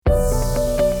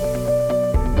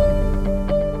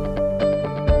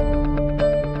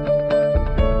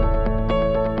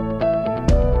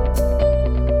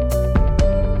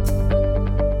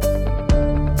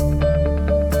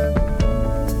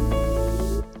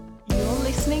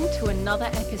to another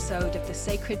episode of the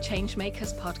Sacred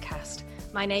Changemakers podcast.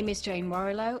 My name is Jane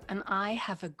Warrilow, and I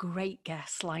have a great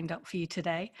guest lined up for you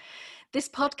today. This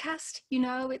podcast,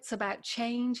 it's about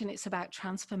change and it's about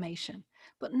transformation,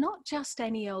 but not just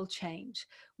any old change.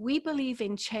 We believe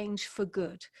in change for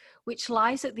good, which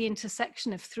lies at the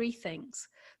intersection of three things: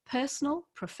 personal,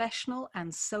 professional,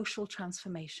 and social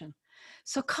transformation.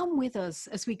 So come with us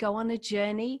as we go on a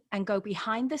journey and go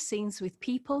behind the scenes with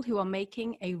people who are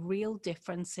making a real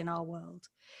difference in our world.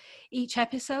 Each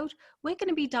episode, we're going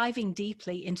to be diving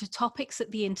deeply into topics at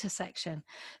the intersection.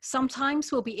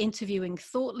 Sometimes we'll be interviewing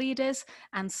thought leaders,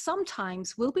 and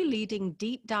sometimes we'll be leading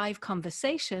deep dive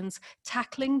conversations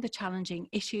tackling the challenging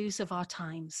issues of our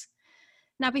times.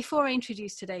 Now, before I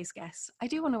introduce today's guests, I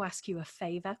do want to ask you a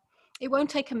favor. It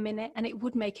won't take a minute and it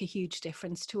would make a huge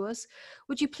difference to us.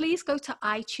 Would you please go to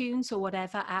iTunes or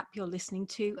whatever app you're listening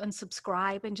to and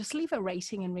subscribe and just leave a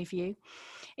rating and review?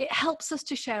 It helps us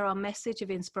to share our message of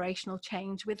inspirational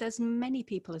change with as many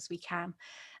people as we can.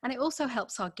 And it also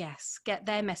helps our guests get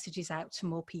their messages out to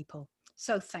more people.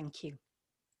 So thank you.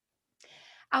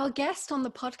 Our guest on the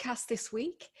podcast this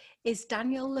week is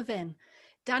Daniel Levin.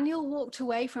 Daniel walked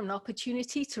away from an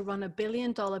opportunity to run $1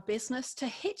 billion business to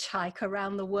hitchhike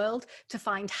around the world to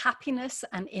find happiness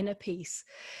and inner peace.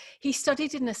 He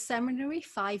studied in a seminary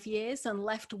 5 years and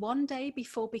left one day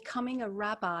before becoming a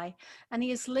rabbi, and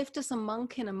he has lived as a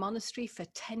monk in a monastery for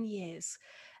 10 years.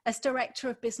 As Director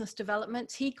of Business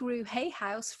Development, he grew Hay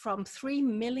House from $3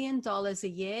 million a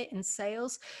year in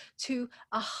sales to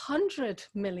 $100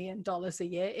 million a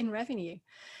year in revenue.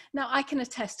 Now, I can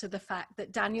attest to the fact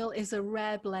that Daniel is a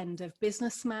rare blend of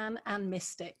businessman and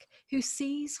mystic who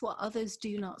sees what others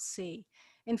do not see.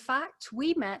 In fact,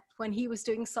 we met when he was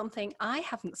doing something I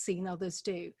haven't seen others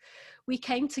do. We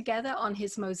came together on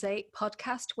his Mosaic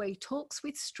podcast where he talks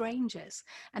with strangers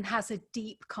and has a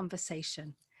deep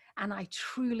conversation. And I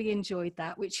truly enjoyed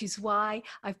that, which is why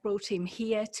I've brought him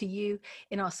here to you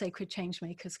in our Sacred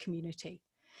Changemakers community.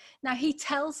 Now, he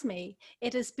tells me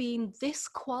it has been this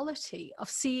quality of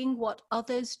seeing what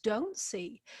others don't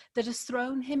see that has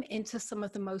thrown him into some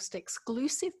of the most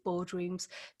exclusive boardrooms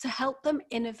to help them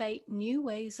innovate new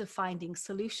ways of finding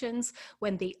solutions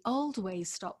when the old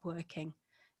ways stop working.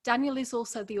 Daniel is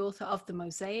also the author of The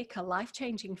Mosaic, a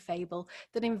life-changing fable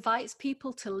that invites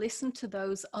people to listen to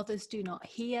those others do not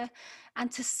hear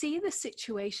and to see the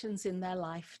situations in their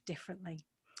life differently.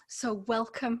 So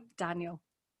welcome, Daniel.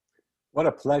 What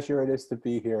a pleasure it is to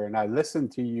be here. And I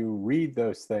listened to you read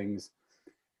those things.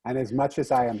 And as much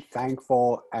as I am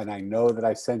thankful, and I know that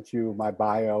I sent you my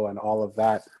bio and all of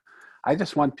that, I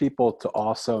just want people to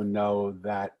also know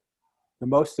that the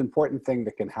most important thing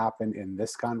that can happen in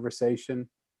this conversation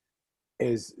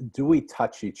is, do we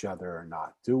touch each other or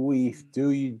not? Do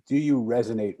you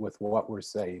resonate with what we're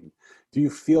saying? Do you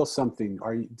feel something?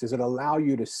 Does it allow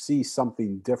you to see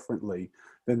something differently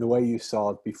than the way you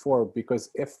saw it before? Because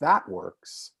if that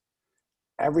works,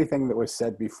 everything that was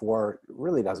said before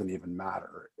really doesn't even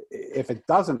matter. If it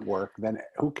doesn't work, then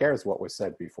who cares what was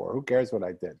said before? Who cares what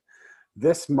I did?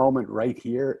 This moment right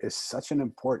here is such an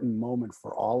important moment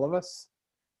for all of us.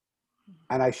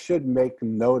 And I should make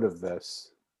note of this,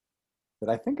 that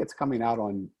I think it's coming out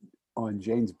on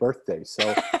Jane's birthday. So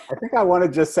I think I want to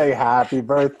just say happy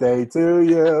birthday to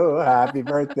you. Happy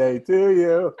birthday to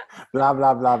you. Blah,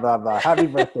 blah, blah, blah, blah. Happy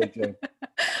birthday, Jane.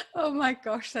 Oh my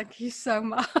gosh, thank you so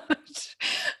much.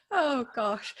 Oh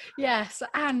gosh, yes.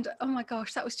 And oh my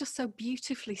gosh, that was just so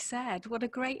beautifully said. What a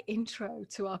great intro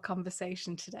to our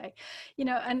conversation today.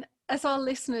 And as our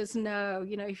listeners know,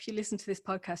 if you listen to this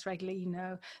podcast regularly, you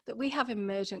know that we have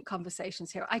emergent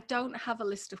conversations here. I don't have a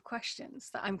list of questions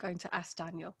that I'm going to ask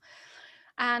Daniel.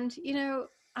 And,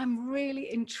 I'm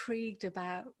really intrigued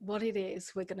about what it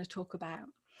is we're going to talk about.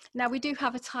 Now, we do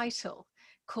have a title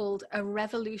called A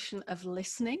Revolution of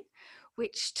Listening,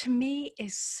 which to me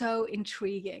is so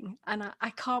intriguing. And I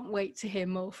can't wait to hear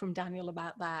more from Daniel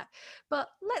about that. But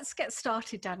let's get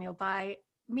started, Daniel, by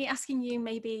me asking you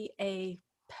maybe a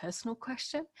personal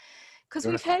question. Because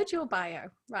we've heard your bio,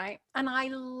 right? And I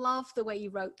love the way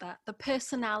you wrote that, the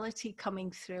personality coming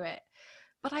through it.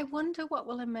 But I wonder what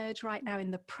will emerge right now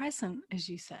in the present, as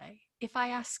you say, if I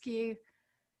ask you,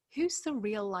 who's the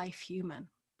real life human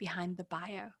behind the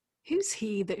bio? Who's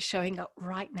he that's showing up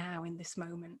right now in this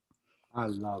moment? I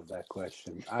love that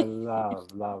question. I love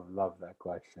that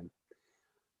question.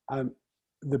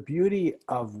 The beauty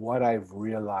of what I've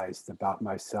realized about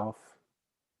myself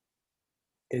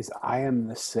is I am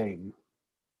the same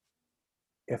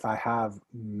if I have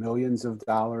millions of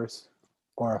dollars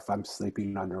or if I'm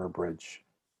sleeping under a bridge.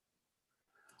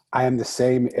 I am the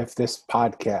same if this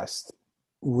podcast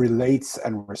relates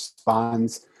and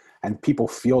responds and people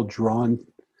feel drawn,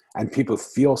 and people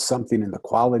feel something in the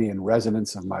quality and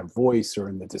resonance of my voice or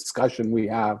in the discussion we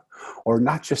have, or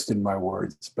not just in my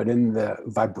words, but in the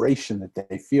vibration that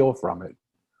they feel from it,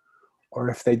 or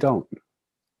if they don't.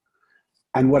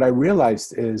 And what I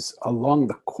realized is along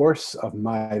the course of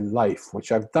my life,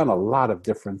 which I've done a lot of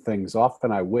different things,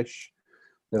 often I wish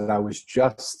that I was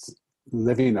just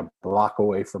living a block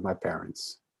away from my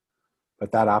parents.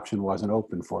 But that option wasn't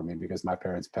open for me because my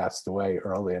parents passed away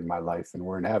early in my life and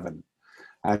were in heaven.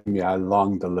 I mean, I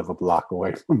long to live a block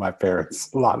away from my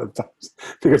parents a lot of times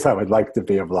because I would like to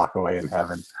be a block away in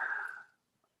heaven.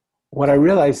 What I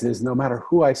realized is no matter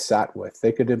who I sat with,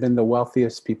 they could have been the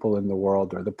wealthiest people in the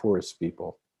world or the poorest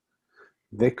people.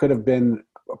 They could have been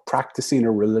practicing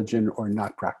a religion or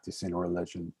not practicing a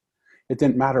religion. It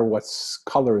didn't matter what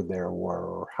color they were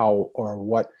or how or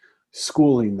what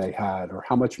schooling they had or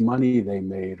how much money they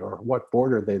made or what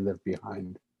border they lived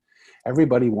behind.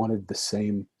 Everybody wanted the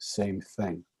same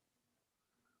thing.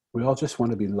 We all just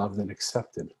want to be loved and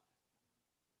accepted.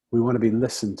 We want to be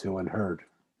listened to and heard.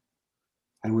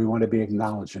 And we want to be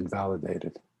acknowledged and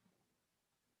validated.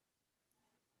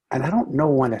 And I don't know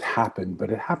when it happened,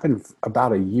 but it happened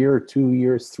about a year, 2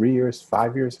 years, 3 years,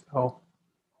 5 years ago,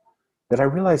 that I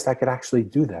realized I could actually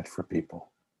do that for people.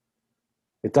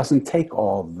 It doesn't take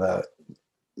all the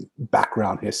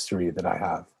background history that I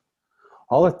have.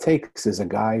 All it takes is a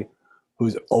guy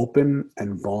who's open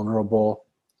and vulnerable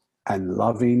and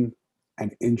loving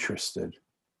and interested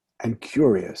and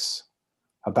curious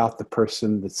about the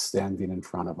person that's standing in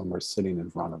front of him or sitting in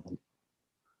front of him,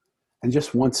 and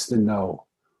just wants to know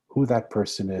who that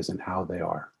person is and how they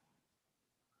are.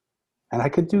 And I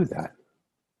could do that.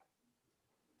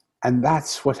 And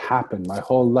that's what happened. My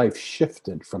whole life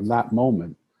shifted from that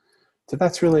moment to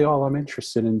that's really all I'm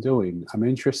interested in doing. I'm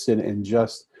interested in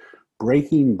just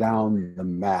breaking down the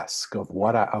mask of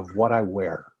what I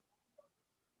wear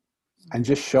and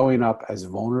just showing up as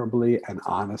vulnerably and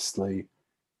honestly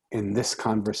in this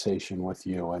conversation with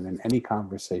you and in any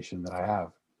conversation that I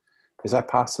have as I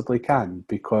possibly can,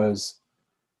 because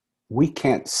we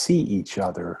can't see each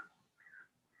other.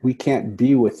 We can't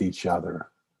be with each other.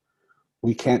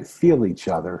 We can't feel each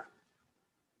other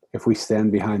if we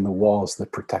stand behind the walls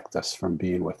that protect us from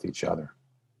being with each other.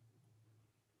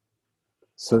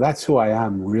 So that's who I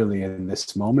am really in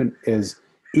this moment. Is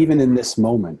even in this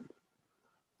moment,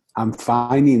 I'm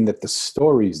finding that the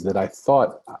stories that I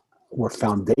thought were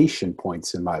foundation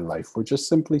points in my life were just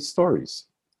simply stories.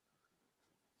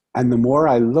 And the more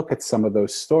I look at some of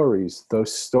those stories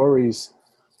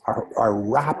are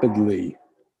rapidly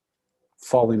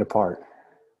falling apart,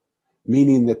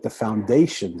 meaning that the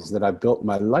foundations that I built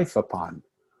my life upon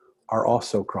are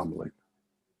also crumbling.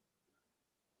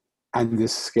 And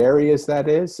as scary as that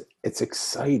is, it's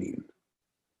exciting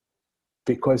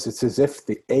because it's as if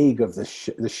the egg of the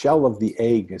shell of the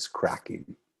egg is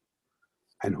cracking.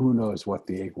 And who knows what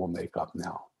the egg will make up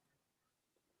now.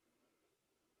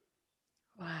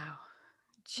 Wow.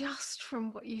 Just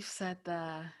from what you've said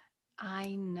there,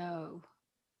 I know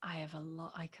I have a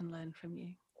lot I can learn from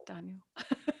you, Daniel.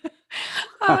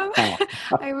 um,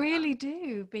 I really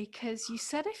do, because you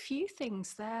said a few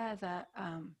things there that,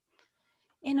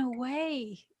 in a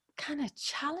way, kind of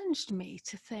challenged me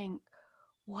to think,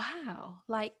 wow.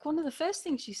 Like one of the first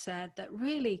things you said that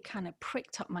really kind of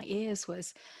pricked up my ears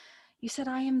was you said,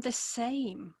 I am the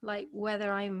same, like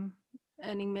whether I'm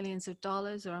earning millions of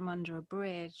dollars or I'm under a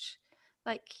bridge,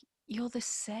 like you're the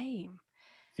same.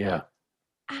 Yeah.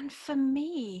 And for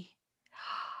me,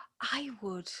 I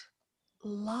would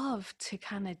love to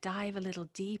kind of dive a little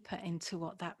deeper into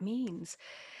what that means.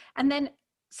 And then,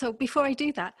 so before I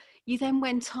do that, you then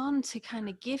went on to kind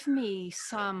of give me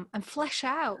some and flesh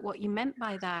out what you meant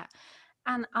by that.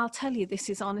 And I'll tell you, this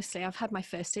is honestly, I've had my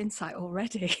first insight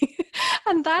already.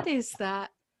 And that is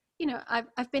that, you know,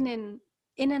 I've been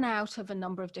in and out of a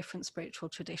number of different spiritual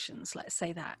traditions, let's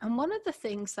say that. And one of the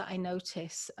things that I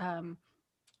notice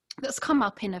that's come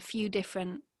up in a few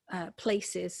different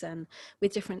places and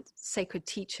with different sacred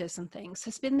teachers and things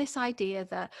has been this idea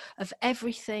that of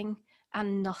everything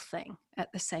and nothing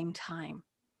at the same time.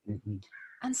 Mm-hmm.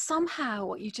 And somehow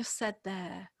what you just said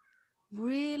there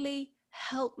really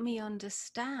helped me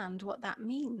understand what that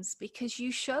means, because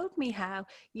you showed me how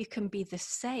you can be the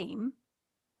same,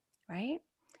 right?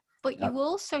 But Yep. you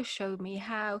also showed me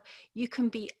how you can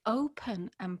be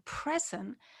open and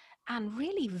present and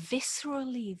really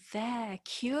viscerally there,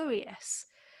 curious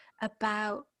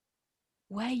about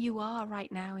where you are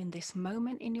right now in this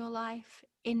moment in your life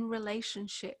in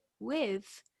relationship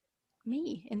with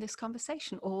me in this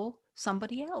conversation or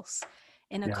somebody else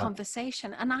in a Yeah.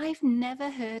 conversation. And I've never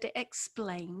heard it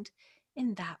explained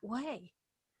in that way.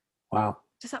 Wow.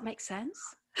 Does that make sense?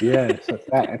 Yeah. So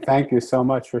thank you so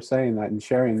much for saying that and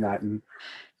sharing that. And,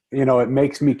 you know, it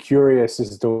makes me curious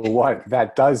as to what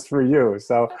that does for you.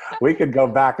 So we could go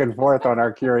back and forth on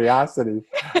our curiosity.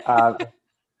 Uh,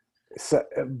 so,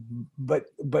 but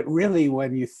really,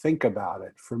 when you think about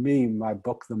it, for me, my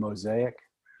book, The Mosaic,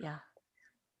 Yeah.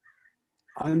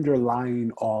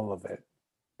 underlying all of it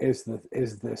is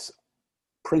this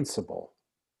principle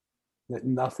that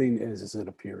nothing is as it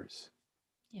appears.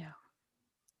 Yeah.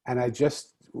 And I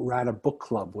just ran a book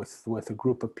club with a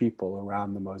group of people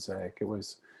around the Mosaic. It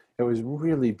was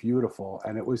really beautiful,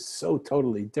 and it was so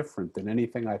totally different than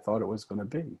anything I thought it was going to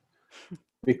be,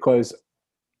 because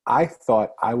I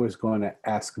thought I was going to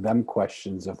ask them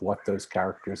questions of what those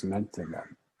characters meant to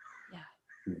them.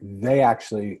 Yeah. They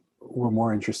actually were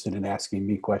more interested in asking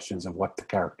me questions of what the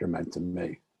character meant to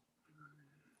me.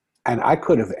 And I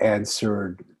could have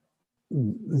answered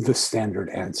the standard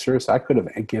answers. I could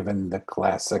have given the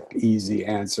classic easy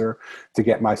answer to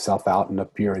get myself out and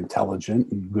appear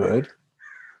intelligent and good.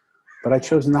 But I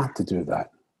chose not to do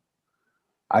that.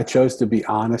 I chose to be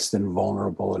honest and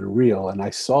vulnerable and real. And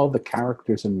I saw the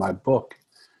characters in my book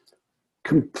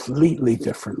completely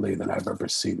differently than I've ever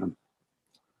seen them.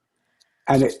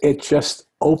 And it just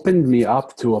opened me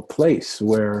up to a place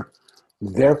where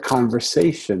their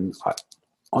conversation,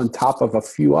 on top of a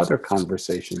few other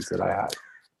conversations that I had,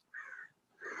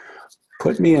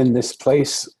 put me in this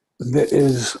place that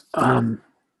is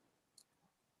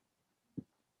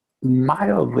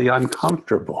mildly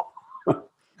uncomfortable,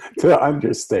 to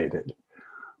understate it,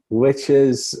 which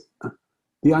is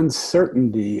the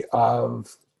uncertainty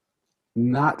of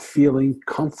not feeling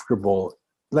comfortable.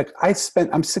 Like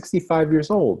I'm 65 years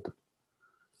old.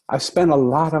 I've spent a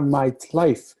lot of my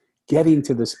life getting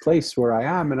to this place where I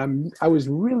am, and I was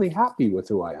really happy with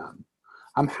who I am.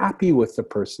 I'm happy with the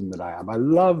person that I am. I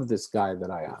love this guy that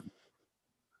I am.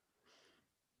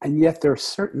 And yet there are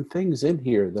certain things in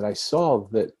here that I saw,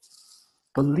 that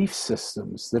belief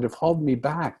systems that have held me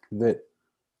back, that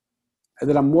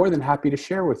I'm more than happy to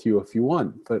share with you if you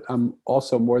want, but I'm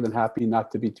also more than happy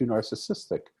not to be too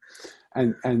narcissistic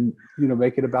and you know,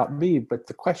 make it about me. But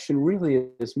the question really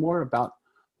is more about,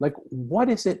 like, what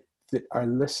is it that our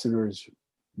listeners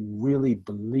really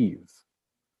believe?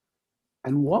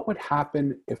 And what would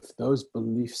happen if those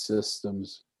belief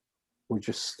systems were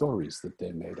just stories that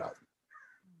they made up?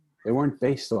 They weren't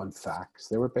based on facts.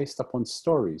 They were based upon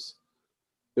stories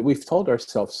that we've told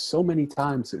ourselves so many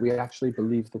times that we actually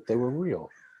believed that they were real.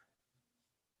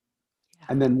 Yeah.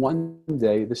 And then one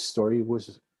day the story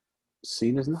was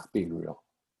seen as not being real.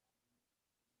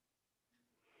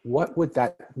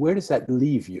 Where does that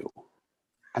leave you?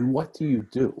 And what do you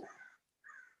do?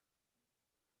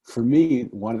 For me,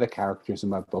 one of the characters in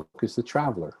my book is the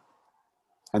traveler.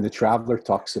 And the traveler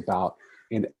talks about,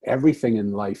 in everything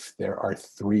in life, there are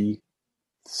 3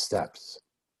 steps.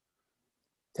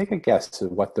 Take a guess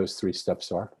at what those 3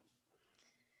 steps are.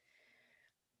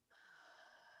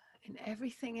 In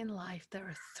everything in life, there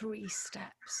are 3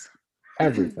 steps.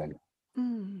 Everything.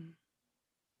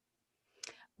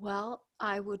 Well,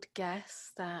 I would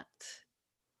guess that.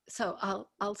 So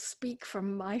I'll speak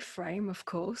from my frame, of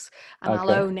course, and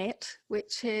I'll own it,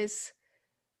 which is,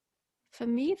 for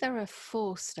me, there are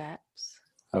 4 steps.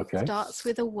 Okay. Starts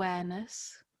with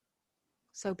awareness.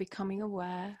 So becoming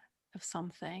aware of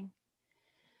something.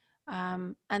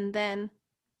 And then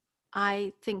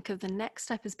I think of the next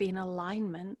step as being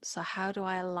alignment. So how do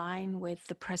I align with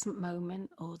the present moment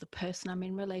or the person I'm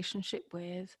in relationship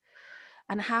with?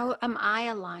 And how am I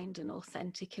aligned and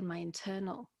authentic in my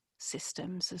internal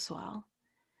systems as well?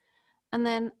 And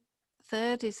then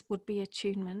third would be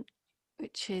attunement,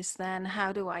 which is then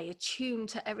how do I attune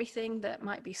to everything that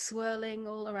might be swirling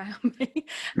all around me?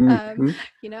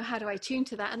 You know, how do I attune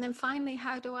to that? And then finally,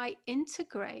 how do I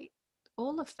integrate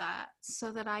all of that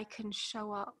so that I can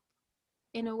show up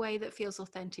in a way that feels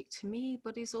authentic to me,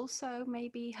 but is also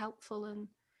maybe helpful and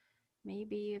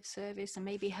maybe of service, and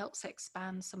maybe helps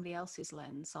expand somebody else's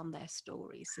lens on their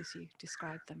stories as you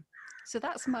describe them. So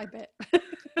that's my bit.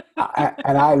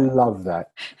 And I love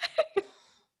that.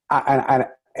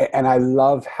 And I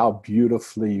love how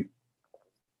beautifully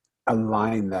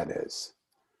aligned that is.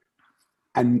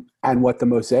 And what the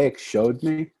Mosaic showed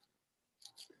me,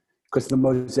 because the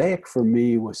Mosaic for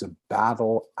me was a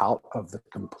battle out of the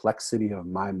complexity of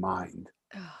my mind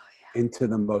into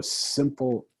the most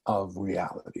simple of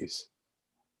realities.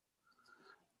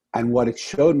 And what it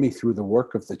showed me through the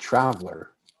work of the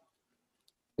traveler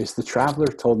is the traveler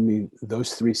told me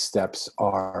those 3 steps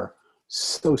are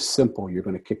so simple, you're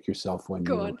going to kick yourself when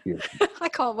you hear them. I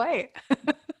can't wait.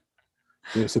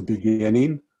 There's a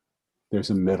beginning, there's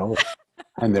a middle,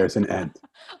 and there's an end.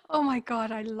 Oh my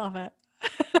God, I love it.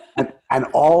 And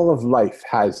all of life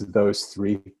has those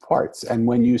three parts. And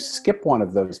when you skip one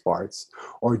of those parts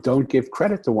or don't give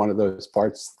credit to one of those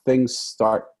parts, things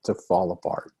start to fall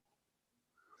apart.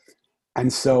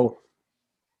 And so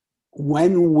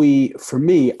for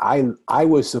me, I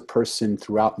was a person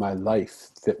throughout my life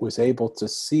that was able to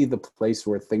see the place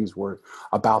where things were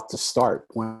about to start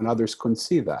when others couldn't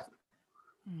see that.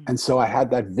 And so I had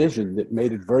that vision that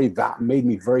made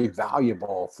me very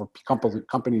valuable for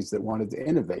companies that wanted to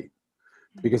innovate,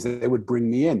 because they would bring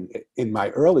me in. In my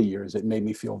early years, it made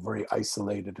me feel very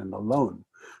isolated and alone,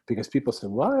 because people said,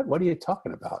 what are you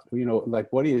talking about? You know,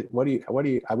 like, we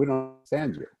don't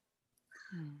understand you.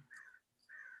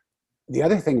 The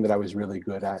other thing that I was really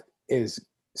good at is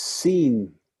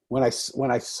seeing, when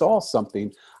I saw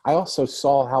something, I also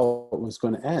saw how it was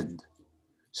going to end.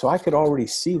 So I could already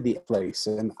see the place,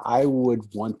 and I would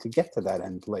want to get to that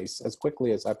end place as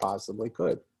quickly as I possibly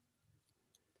could.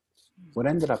 What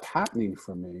ended up happening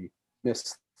for me,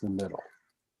 missed the middle.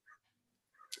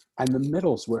 And the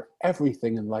middle's where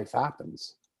everything in life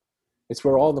happens. It's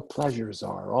where all the pleasures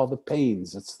are, all the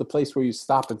pains. It's the place where you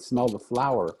stop and smell the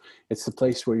flower. It's the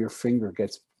place where your finger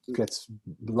gets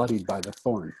bloodied by the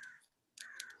thorn.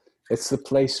 It's the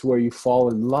place where you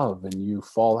fall in love and you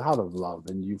fall out of love,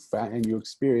 and you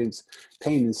experience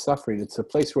pain and suffering. It's a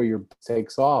place where your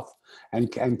takes off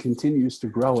and continues to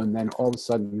grow, and then all of a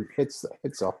sudden hits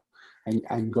up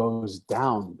and goes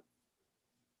down.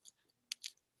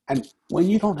 And when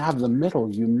you don't have the middle,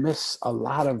 you miss a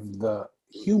lot of the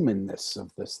humanness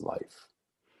of this life.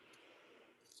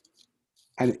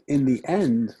 And in the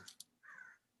end,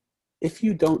 if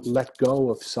you don't let go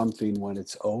of something when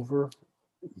it's over,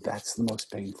 that's the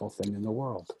most painful thing in the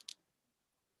world.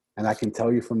 And I can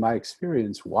tell you from my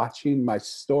experience, watching my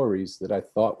stories that I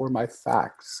thought were my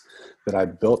facts, that I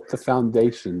built the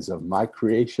foundations of my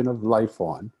creation of life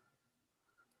on,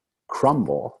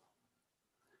 crumble.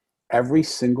 Every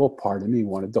single part of me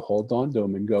wanted to hold on to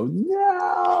them and go,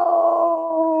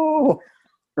 no,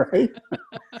 right?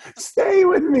 Stay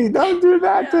with me. Don't do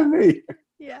that to me.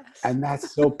 Yes. And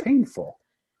that's so painful.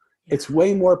 It's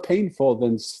way more painful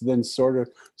than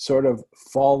sort of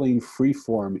falling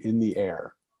freeform in the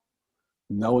air,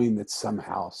 knowing that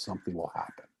somehow something will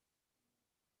happen.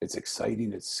 It's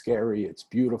exciting, it's scary, it's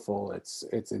beautiful, it's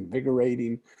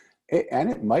invigorating,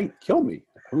 and it might kill me.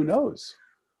 Who knows?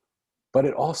 But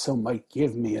it also might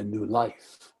give me a new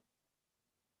life.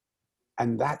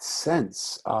 And that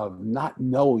sense of not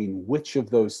knowing which of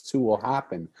those two will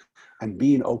happen, and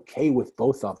being okay with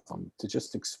both of them, to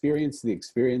just experience the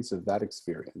experience of that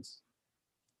experience,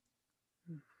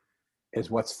 is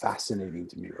what's fascinating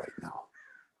to me right now.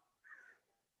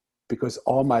 Because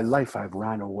all my life I've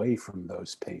ran away from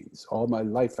those pains. All my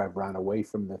life I've ran away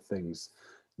from the things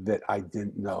that I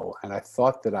didn't know. And I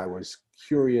thought that I was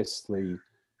curiously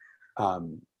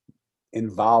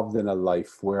involved in a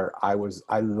life where I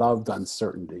loved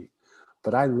uncertainty.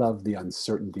 But I loved the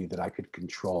uncertainty that I could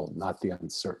control, not the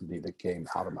uncertainty that came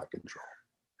out of my control.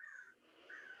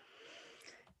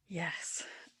 Yes.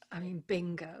 I mean,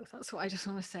 bingo. That's what I just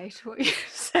want to say to what you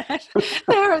said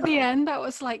there at the end. That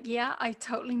was like, yeah, I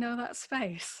totally know that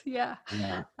space. Yeah.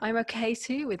 I'm okay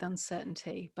too with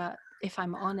uncertainty. But if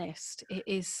I'm honest, it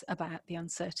is about the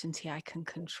uncertainty I can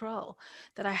control,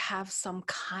 that I have some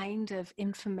kind of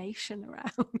information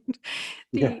around.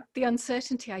 The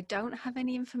uncertainty I don't have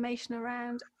any information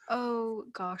around, oh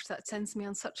gosh, that sends me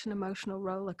on such an emotional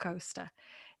roller coaster.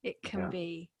 It can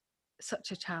be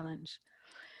such a challenge.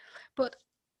 But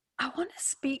I want to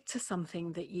speak to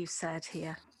something that you said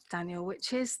here, Daniel,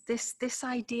 which is this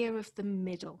idea of the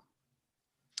middle.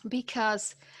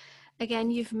 Because again,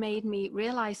 you've made me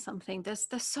realize something. There's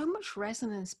so much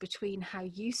resonance between how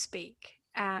you speak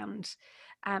and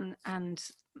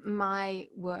my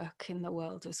work in the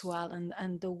world as well,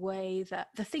 and the way that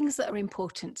the things that are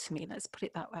important to me, let's put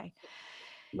it that way.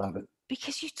 Love it.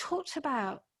 Because you talked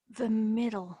about the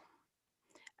middle.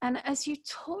 And as you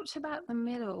talked about the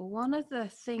middle, one of the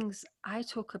things I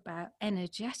talk about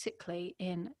energetically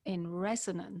in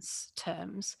resonance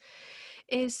terms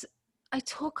is I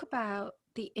talk about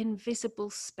the invisible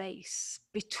space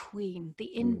between,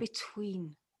 the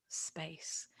in-between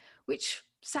space, which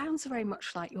sounds very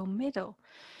much like your middle.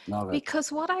 Love it.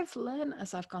 Because what I've learned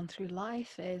as I've gone through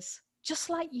life is,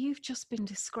 just like you've just been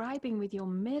describing with your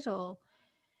middle,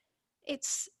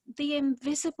 it's the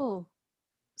invisible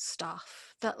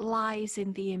stuff that lies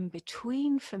in the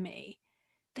in-between for me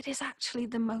that is actually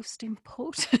the most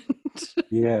important.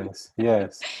 Yes.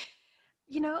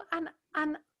 You know,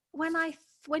 and when I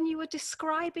when you were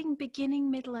describing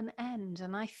beginning, middle, and end,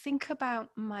 and I think about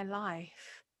my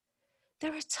life,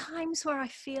 there are times where I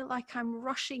feel like I'm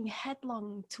rushing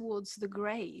headlong towards the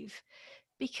grave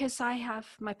because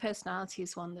my personality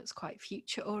is one that's quite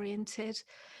future oriented.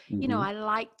 You know, Mm-hmm. I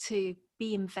like to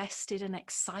be invested and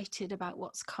excited about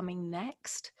what's coming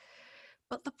next.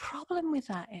 But the problem with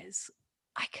that is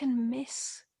I can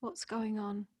miss what's going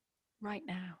on right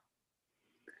now.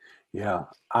 Yeah,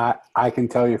 I can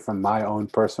tell you from my own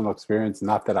personal experience,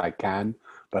 not that I can,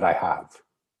 but I have.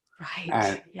 Right.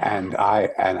 And Yeah.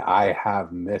 and I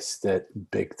have missed it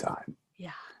big time.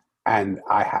 Yeah. And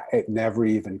it never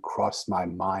even crossed my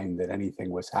mind that anything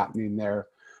was happening there,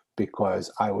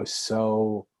 because I was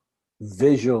so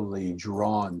visually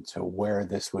drawn to where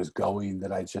this was going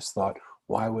that I just thought,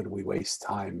 why would we waste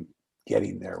time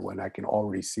getting there when I can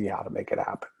already see how to make it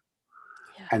happen?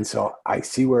 Yeah. And so I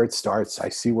see where it starts, I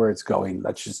see where it's going,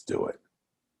 let's just do it.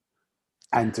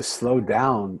 And to slow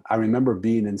down, I remember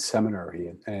being in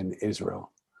seminary in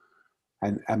Israel,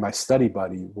 and my study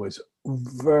buddy was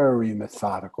very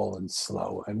methodical and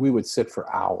slow, and we would sit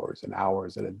for hours and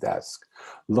hours at a desk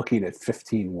looking at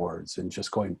 15 words and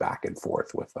just going back and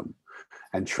forth with them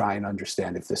and try and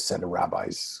understand if this set of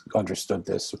rabbis understood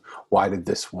this. Why did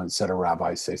this one set of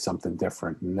rabbis say something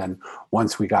different? And then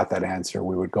once we got that answer,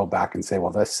 we would go back and say,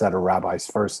 well, this set of rabbis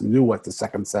first knew what the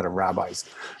second set of rabbis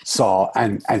saw,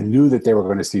 and knew that they were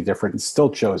going to see different, and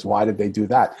still chose. Why did they do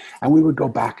that? And we would go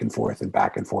back and forth and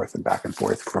back and forth and back and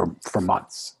forth for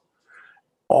months,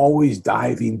 always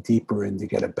diving deeper in to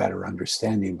get a better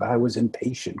understanding. But I was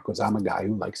impatient because I'm a guy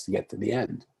who likes to get to the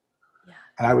end. Yeah.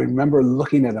 And I remember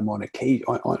looking at him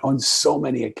on so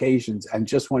many occasions and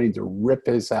just wanting to rip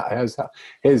his hair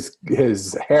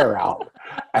out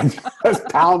and just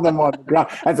pound him on the ground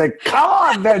and say, "Come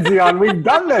on, Benzion, we've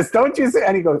done this, don't you see?"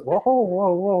 And he goes, "Whoa,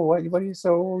 whoa, whoa! What are you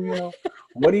so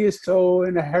what are you so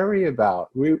in a hurry about?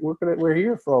 We're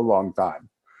here for a long time.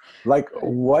 Like,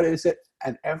 what is it?"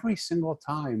 And every single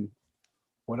time,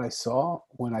 what I saw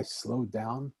when I slowed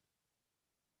down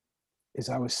is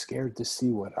I was scared to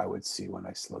see what I would see when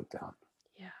I slowed down.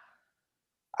 Yeah.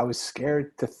 I was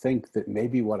scared to think that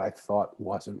maybe what I thought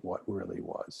wasn't what really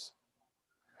was.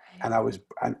 Right.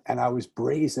 And I was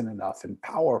brazen enough and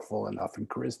powerful enough and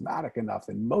charismatic enough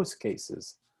in most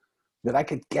cases that I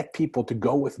could get people to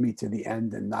go with me to the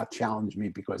end and not challenge me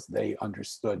because they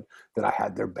understood that I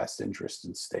had their best interest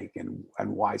in stake, and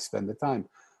why spend the time.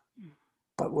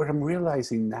 But what I'm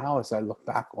realizing now as I look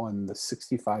back on the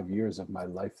 65 years of my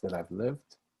life that I've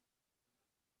lived,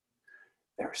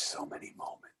 there are so many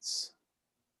moments.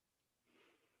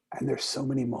 And there's so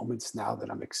many moments now that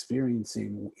I'm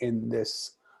experiencing in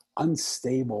this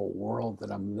unstable world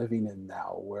that I'm living in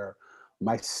now, where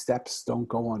my steps don't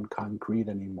go on concrete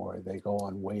anymore. They go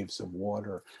on waves of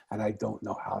water, and I don't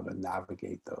know how to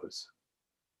navigate those.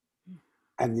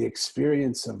 And the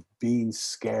experience of being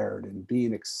scared and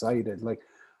being excited, like,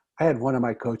 I had one of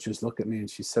my coaches look at me and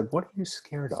she said, "What are you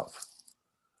scared of?"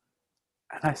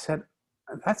 And I said,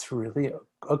 "That's really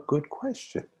a good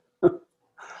question."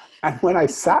 And when I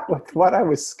sat with what I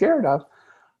was scared of,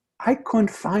 I couldn't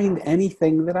find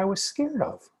anything that I was scared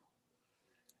of,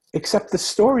 except the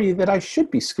story that I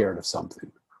should be scared of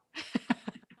something.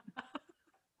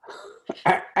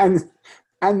 and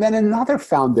and then another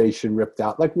foundation ripped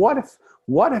out. Like, what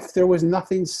if there was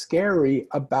nothing scary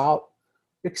about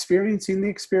experiencing the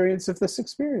experience of this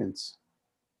experience?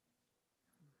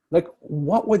 Like,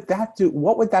 what would that do?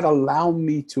 What would that allow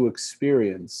me to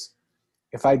experience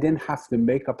if I didn't have to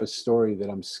make up a story that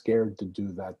I'm scared to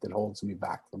do that holds me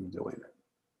back from doing it?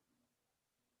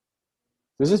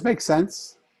 Does this make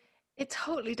sense? It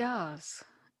totally does.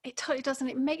 It totally does. And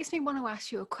it makes me want to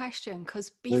ask you a question,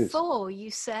 because Please. before you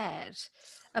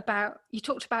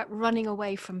talked about running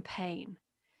away from pain.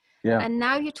 Yeah. And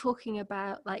now you're talking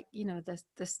about, like,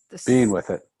 Being with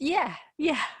it. Yeah,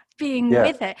 being Yeah.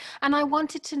 with it. And I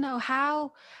wanted to know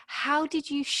how did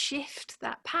you shift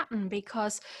that pattern?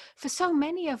 Because for so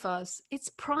many of us, it's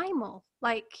primal.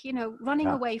 Like, running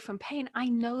Yeah. away from pain. I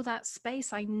know that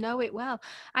space. I know it well.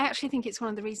 I actually think it's one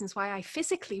of the reasons why I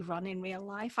physically run in real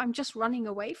life. I'm just running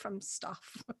away from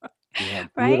stuff. Yeah.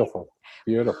 Right? Beautiful.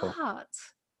 Beautiful. But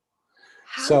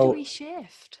how do we So,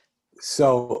 shift?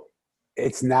 so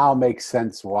it's now makes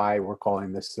sense why we're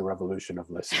calling this the revolution of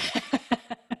listening.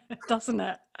 Doesn't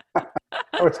it?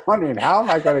 I was wondering, how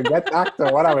am I going to get back to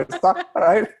what I was talking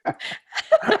about,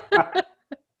 right?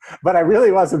 But I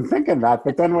really wasn't thinking that.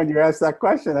 But then when you asked that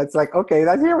question, it's like, okay,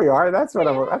 here we are. That's what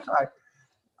that's right.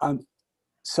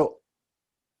 So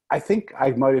I think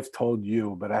I might have told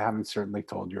you, but I haven't certainly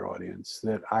told your audience,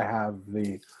 that I have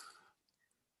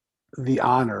the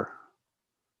honor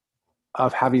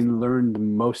of having learned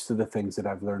most of the things that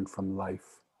I've learned from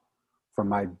life from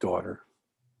my daughter.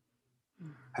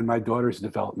 And my daughter's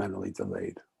developmentally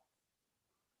delayed.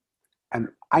 And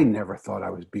I never thought I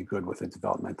would be good with a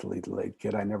developmentally delayed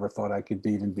kid. I never thought I could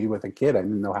even be with a kid. I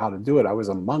didn't know how to do it. I was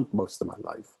a monk most of my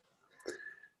life.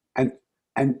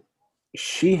 And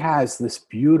she has this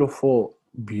beautiful,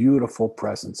 beautiful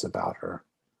presence about her.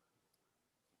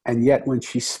 And yet when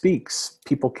she speaks,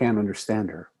 people can't understand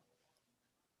her.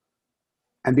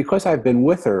 And because I've been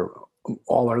with her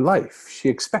all her life, she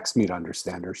expects me to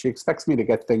understand her. She expects me to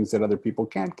get things that other people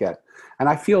can't get. And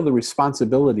I feel the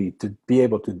responsibility to be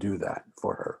able to do that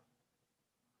for her.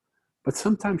 But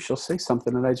sometimes she'll say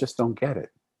something and I just don't get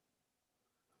it.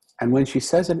 And when she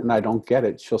says it and I don't get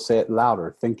it, she'll say it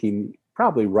louder, thinking,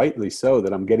 probably rightly so,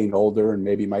 that I'm getting older and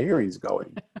maybe my hearing's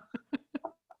going.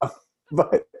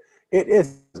 But it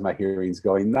is my hearing's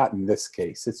going, not in this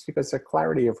case. It's because the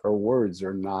clarity of her words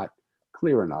are not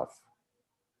clear enough.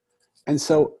 And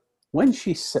so when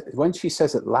she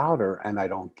says it louder and I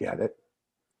don't get it,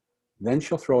 then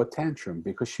she'll throw a tantrum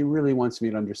because she really wants me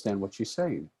to understand what she's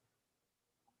saying.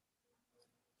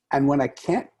 And when I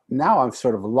can't, now I'm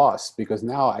sort of lost because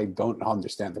now I don't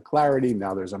understand the clarity.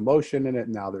 Now there's emotion in it.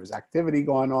 Now there's activity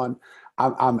going on.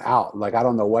 I'm out. Like, I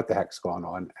don't know what the heck's going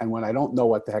on. And when I don't know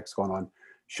what the heck's going on,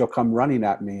 she'll come running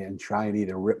at me and try and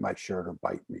either rip my shirt or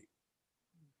bite me.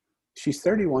 She's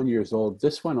 31 years old.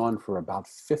 This went on for about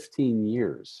 15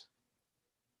 years.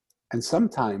 And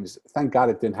sometimes, thank God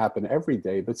it didn't happen every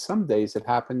day, but some days it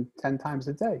happened 10 times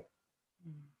a day.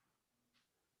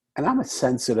 And I'm a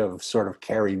sensitive, sort of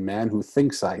caring man who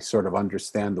thinks I sort of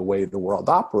understand the way the world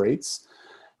operates.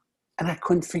 And I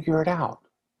couldn't figure it out.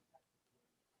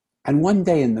 And one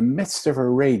day in the midst of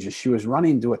her rage, as she was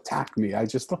running to attack me, I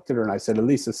just looked at her and I said,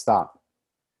 Elisa, stop.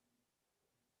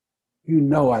 You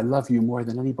know I love you more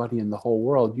than anybody in the whole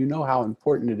world. You know how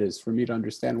important it is for me to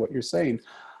understand what you're saying.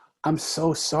 I'm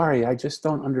so sorry. I just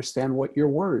don't understand what your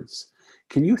words.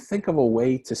 Can you think of a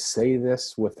way to say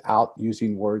this without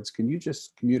using words? Can you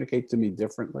just communicate to me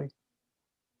differently?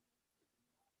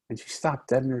 And she stopped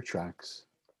dead in her tracks.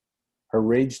 Her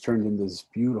rage turned into this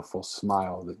beautiful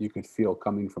smile that you could feel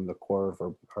coming from the core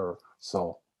of her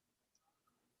soul.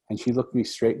 And she looked me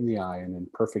straight in the eye, and in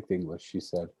perfect English, she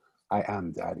said, I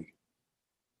am Daddy.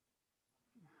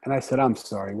 And I said, I'm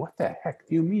sorry, what the heck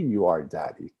do you mean you are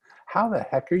Daddy? How the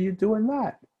heck are you doing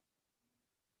that?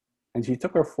 And she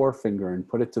took her forefinger and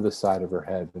put it to the side of her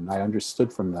head. And I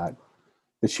understood from that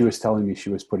she was telling me she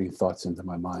was putting thoughts into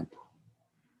my mind.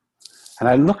 And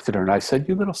I looked at her and I said,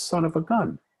 you little son of a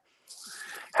gun,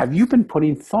 have you been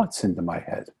putting thoughts into my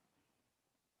head?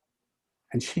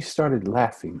 And she started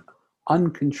laughing,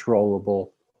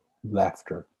 uncontrollable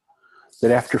laughter,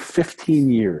 that after 15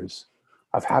 years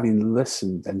of having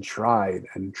listened and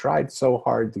tried so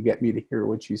hard to get me to hear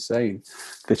what she's saying,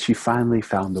 that she finally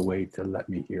found a way to let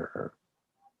me hear her.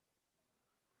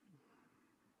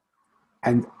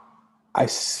 And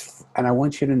I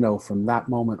want you to know, from that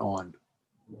moment on,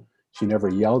 she never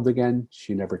yelled again,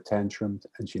 she never tantrumed,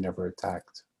 and she never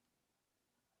attacked.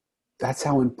 That's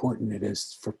how important it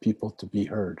is for people to be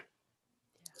heard.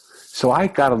 So I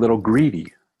got a little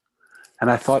greedy, and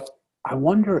I thought, I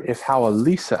wonder if how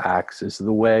Elisa acts is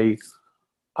the way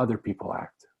other people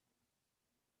act.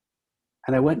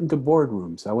 And I went into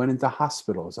boardrooms, I went into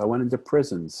hospitals, I went into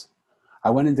prisons,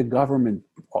 I went into government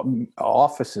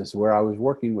offices where I was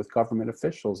working with government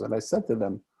officials, and I said to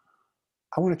them,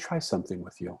 I want to try something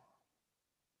with you.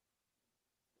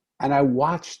 And I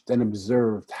watched and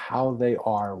observed how they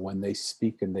are when they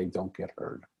speak and they don't get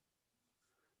heard.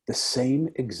 The same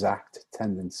exact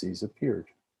tendencies appeared.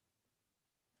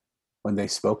 When they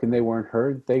spoke and they weren't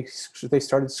heard, they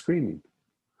started screaming.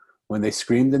 When they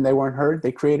screamed and they weren't heard,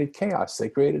 they created chaos. They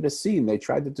created a scene. They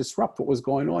tried to disrupt what was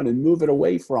going on and move it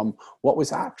away from what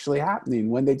was actually happening.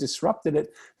 When they disrupted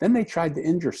it, then they tried to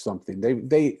injure something.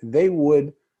 They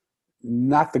would,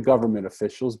 not the government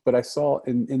officials, but I saw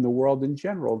in the world in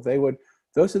general,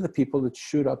 those are the people that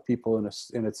shoot up people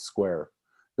in a square.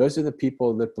 Those are the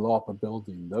people that blow up a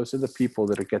building. Those are the people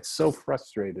that get so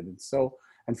frustrated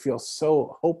and feel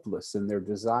so hopeless in their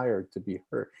desire to be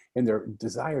heard, in their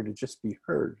desire to just be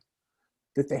heard,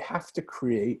 that they have to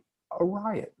create a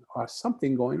riot or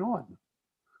something going on.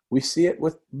 We see it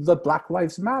with the Black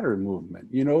Lives Matter movement.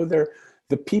 You know,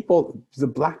 the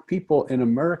Black people in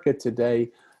America today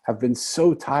have been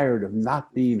so tired of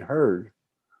not being heard.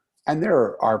 And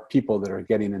there are people that are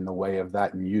getting in the way of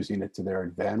that and using it to their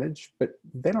advantage, but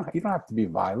you don't have to be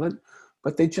violent,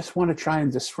 but they just want to try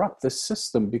and disrupt the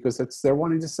system because they're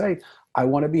wanting to say, I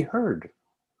want to be heard.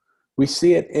 We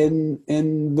see it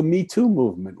in the Me Too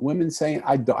movement. Women saying,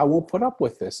 I won't put up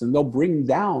with this. And they'll bring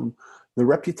down the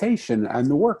reputation and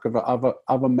the work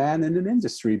of a man in an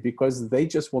industry because they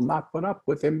just will not put up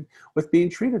with him, with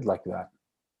being treated like that.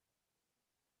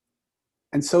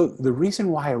 And so the reason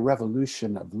why a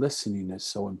revolution of listening is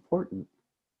so important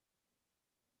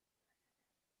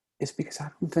is because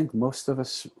I don't think most of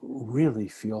us really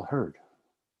feel heard.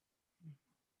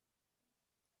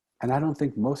 And I don't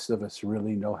think most of us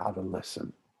really know how to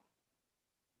listen.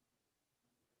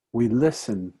 We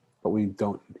listen, but we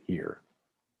don't hear.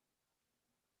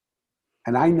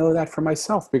 And I know that for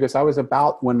myself because I was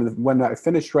about, when I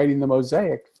finished writing The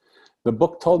Mosaic, the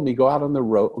book told me go out on the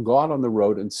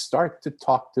road and start to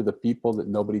talk to the people that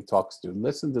nobody talks to.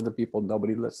 Listen to the people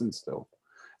nobody listens to.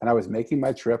 And I was making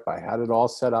my trip. I had it all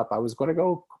set up. I was going to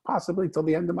go possibly till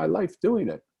the end of my life doing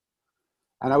it.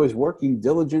 And I was working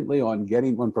diligently on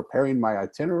preparing my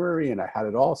itinerary, and I had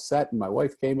it all set. And my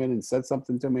wife came in and said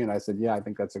something to me, and I said, "Yeah, I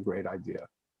think that's a great idea."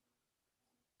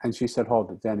 And she said,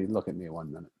 "Hold it, Danny, look at me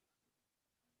 1 minute."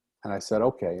 And I said,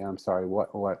 "Okay, I'm sorry,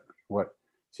 what?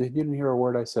 She said, "You didn't hear a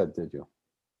word I said, did you?"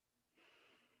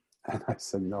 And I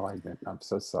said, "No, I didn't. I'm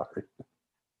so sorry."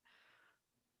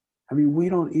 I mean,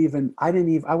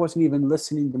 I wasn't even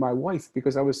listening to my wife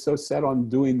because I was so set on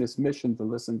doing this mission to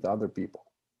listen to other people.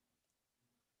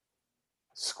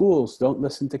 Schools don't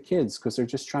listen to kids because they're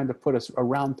just trying to put a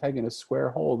round peg in a square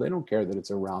hole. They don't care that it's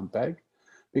a round peg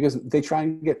because they try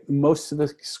and get most of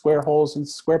the square holes and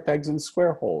square pegs in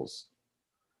square holes.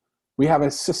 We have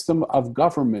a system of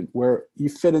government where you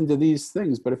fit into these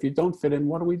things, but if you don't fit in,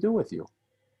 what do we do with you?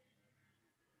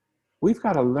 We've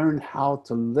got to learn how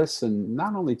to listen,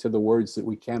 not only to the words that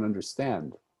we can't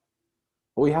understand,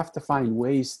 but we have to find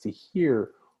ways to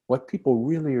hear what people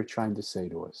really are trying to say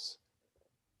to us.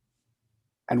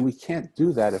 And we can't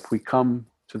do that if we come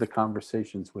to the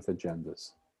conversations with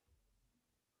agendas.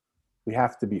 We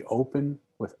have to be open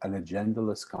with an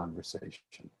agendaless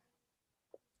conversation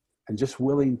and just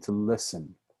willing to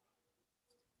listen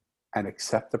and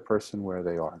accept the person where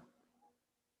they are.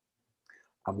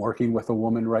 I'm working with a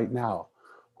woman right now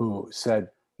who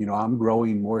said, I'm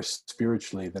growing more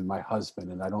spiritually than my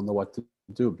husband, and I don't know what to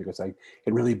do because it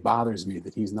really bothers me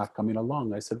that he's not coming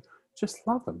along. I said, just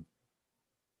love him.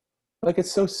 Like,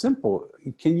 it's so simple.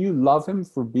 Can you love him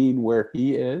for being where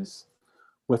he is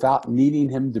without needing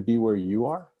him to be where you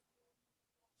are?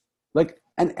 Like,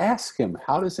 and ask him,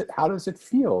 how does it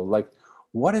feel? Like,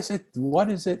 what is it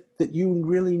that you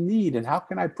really need? And how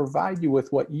can I provide you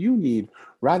with what you need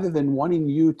rather than wanting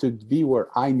you to be where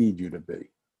I need you to be?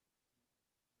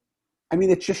 I mean,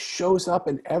 it just shows up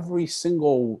in every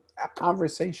single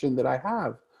conversation that I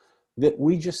have that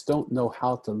we just don't know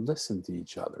how to listen to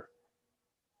each other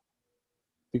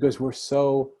because we're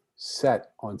so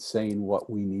set on saying what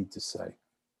we need to say.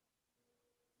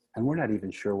 And we're not even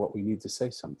sure what we need to say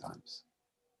sometimes.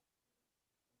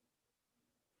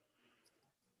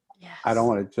 Yes. I don't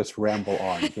want to just ramble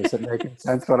on. Does it make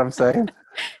sense what I'm saying?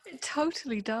 It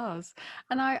totally does.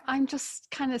 And I'm just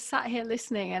kind of sat here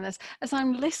listening. And as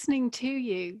I'm listening to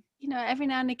you, every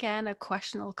now and again, a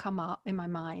question will come up in my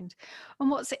mind.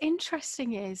 And what's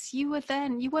interesting is you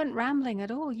weren't rambling at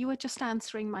all. You were just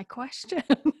answering my question,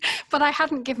 but I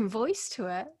hadn't given voice to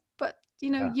it. But,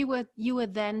 Yeah. you were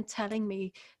then telling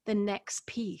me the next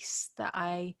piece that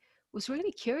I was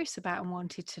really curious about and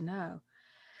wanted to know. I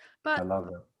But love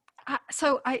it.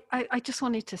 so I just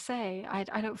wanted to say,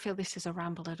 I don't feel this is a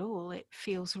ramble at all. It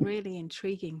feels really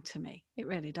intriguing to me. It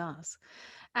really does.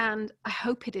 And I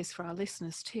hope it is for our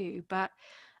listeners too. But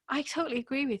I totally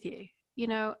agree with you.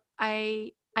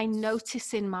 I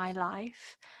notice in my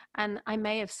life, and I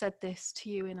may have said this to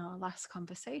you in our last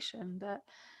conversation, that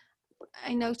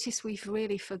I notice we've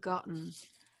really forgotten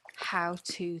how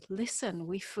to listen.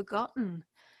 We're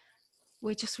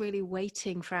just really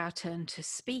waiting for our turn to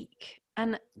speak.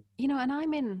 And and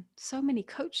I'm in so many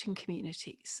coaching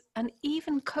communities, and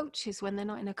even coaches, when they're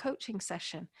not in a coaching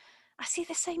session, I see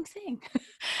the same thing.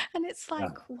 And it's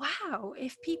like, wow,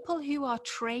 if people who are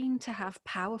trained to have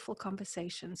powerful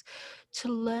conversations, to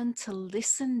learn to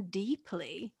listen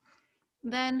deeply,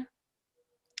 then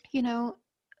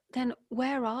then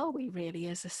where are we really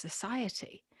as a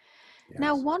society? Yes.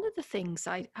 Now, one of the things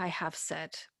I have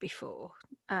said before,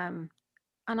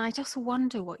 and I just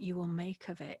wonder what you will make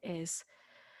of it, is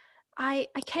I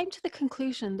came to the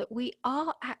conclusion that we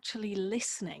are actually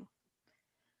listening,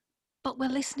 but we're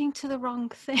listening to the wrong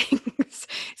things.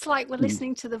 It's like we're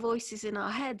listening to the voices in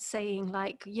our head saying,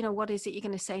 like, what is it you're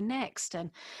going to say next?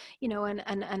 And,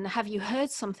 and have you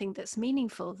heard something that's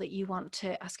meaningful that you want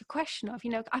to ask a question of?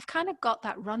 I've kind of got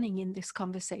that running in this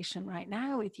conversation right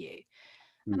now with you.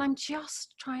 And I'm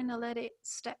just trying to let it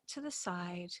step to the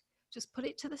side, just put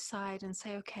it to the side and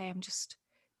say, okay, I'm just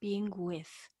being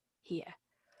with here.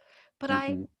 But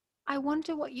Mm-hmm. I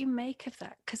wonder what you make of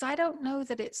that, because I don't know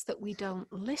that it's that we don't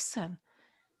listen.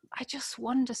 I just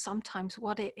wonder sometimes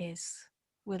what it is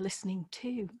we're listening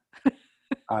to.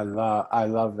 I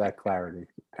love that clarity,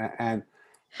 and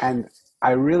and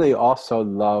I really also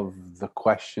love the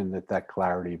question that that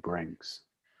clarity brings.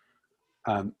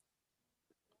 Um,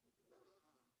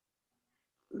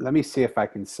 Let me see if I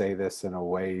can say this in a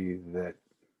way that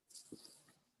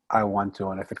I want to,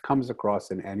 and if it comes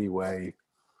across in any way,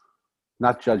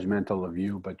 not judgmental of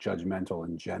you, but judgmental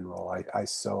in general, I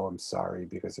so am sorry,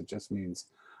 because it just means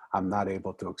I'm not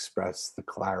able to express the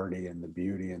clarity and the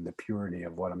beauty and the purity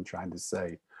of what I'm trying to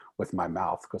say with my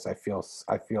mouth, because I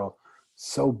feel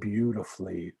so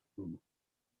beautifully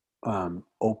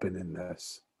open in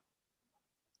this.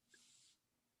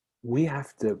 We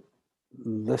have to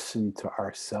listen to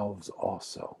ourselves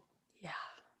also. Yeah.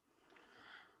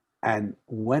 And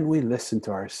when we listen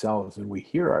to ourselves and we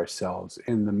hear ourselves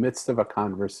in the midst of a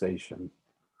conversation,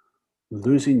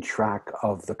 losing track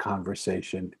of the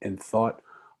conversation in thought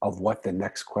of what the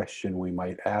next question we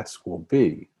might ask will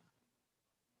be,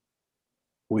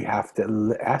 we have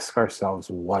to ask ourselves,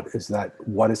 what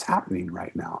is happening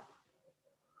right now?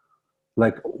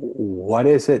 Like, what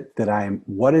is it that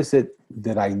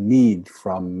I need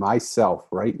from myself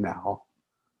right now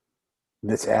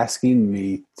that's asking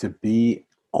me to be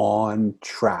on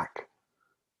track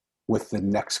with the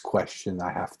next question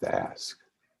I have to ask?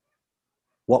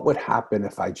 What would happen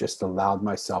if I just allowed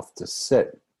myself to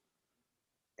sit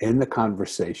in the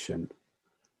conversation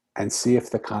and see if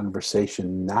the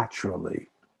conversation naturally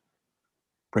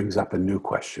brings up a new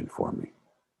question for me?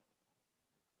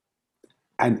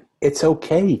 And it's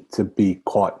okay to be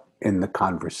caught in the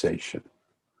conversation.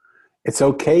 It's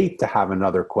okay to have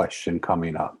another question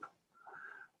coming up.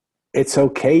 It's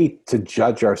okay to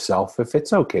judge ourselves if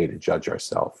it's okay to judge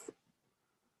ourselves.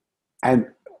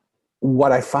 And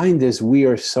what I find is we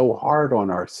are so hard on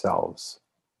ourselves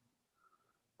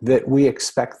that we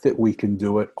expect that we can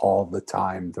do it all the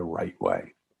time the right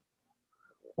way.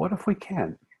 What if we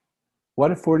can?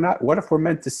 What if we're not? What if we're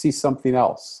meant to see something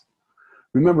else?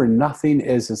 Remember, nothing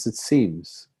is as it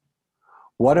seems.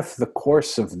 What if the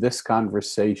course of this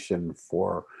conversation,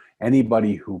 for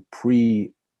anybody who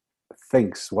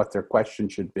thinks what their question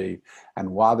should be, and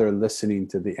while they're listening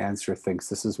to the answer thinks,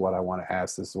 this is what I want to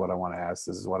ask, this is what I want to ask,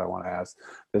 this is what I want to ask,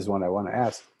 this is what I want to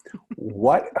ask.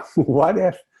 What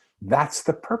if that's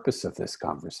the purpose of this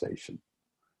conversation?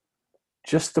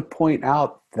 Just to point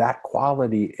out that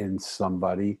quality in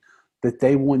somebody that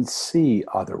they wouldn't see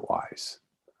otherwise.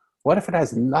 What if it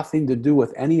has nothing to do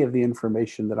with any of the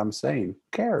information that I'm saying? Who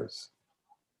cares?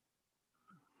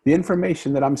 The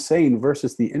information that I'm saying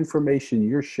versus the information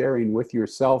you're sharing with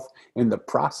yourself in the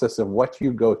process of what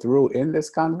you go through in this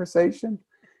conversation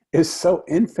is so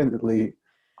infinitely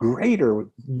greater.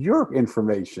 Your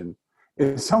information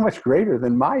is so much greater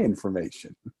than my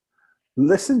information.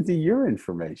 Listen to your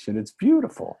information. It's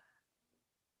beautiful.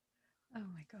 Oh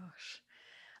my gosh.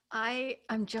 I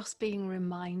am just being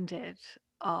reminded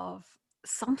of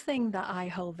something that I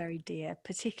hold very dear,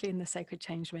 particularly in the Sacred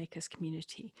Changemakers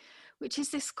community, which is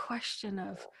this question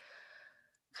of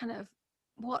kind of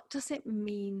what does it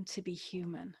mean to be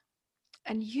human?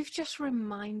 And you've just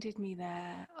reminded me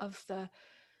there of the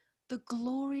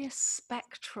glorious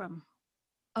spectrum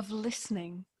of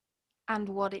listening and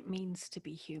what it means to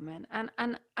be human.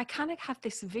 And I kind of have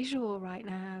this visual right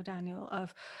now, Daniel,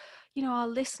 of our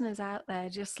listeners out there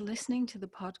just listening to the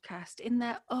podcast in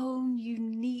their own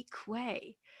unique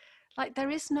way. Like, there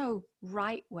is no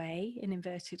right way, in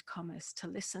inverted commas, to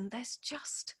listen. There's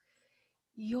just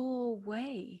your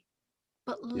way.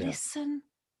 But Yeah.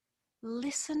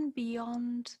 listen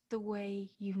beyond the way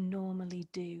you normally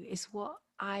do is what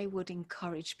I would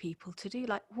encourage people to do.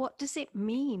 Like, what does it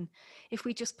mean if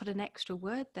we just put an extra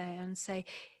word there and say,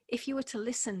 if you were to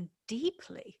listen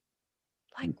deeply,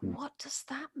 like, Mm-hmm. what does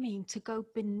that mean to go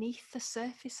beneath the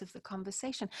surface of the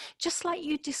conversation? Just like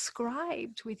you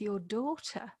described with your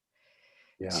daughter,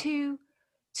 Yeah. to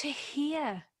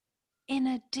hear in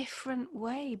a different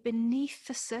way beneath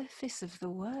the surface of the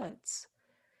words.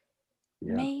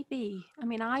 Yeah. Maybe, I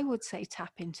mean, I would say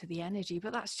tap into the energy,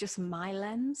 but that's just my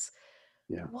lens.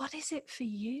 Yeah. What is it for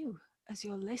you as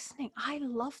you're listening? I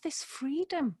love this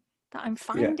freedom that I'm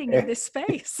Yeah. finding in this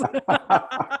space.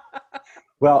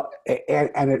 Well,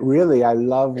 and it really, I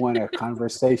love when a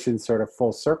conversation sort of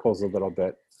full circles a little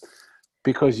bit,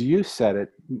 because you said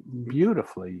it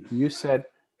beautifully. You said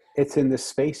it's in the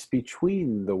space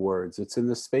between the words. It's in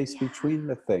the space Yeah. between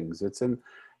the things.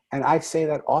 And I say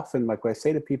that often, like I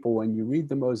say to people, when you read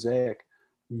the Mosaic,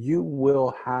 you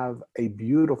will have a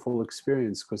beautiful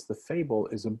experience because the fable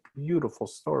is a beautiful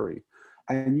story.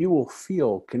 And you will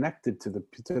feel connected to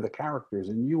the characters,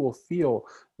 and you will feel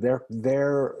that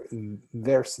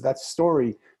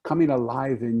story coming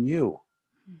alive in you.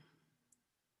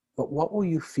 But what will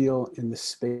you feel in the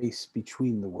space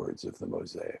between the words of the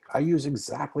Mosaic? I use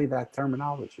exactly that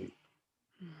terminology.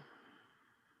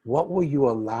 What will you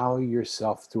allow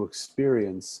yourself to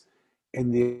experience in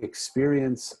the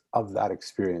experience of that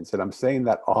experience? And I'm saying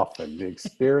that often, the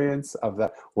experience of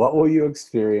that. What will you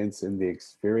experience in the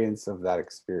experience of that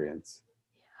experience?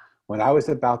 When I was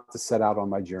about to set out on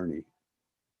my journey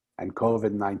and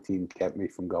COVID-19 kept me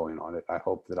from going on it, I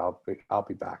hope that I'll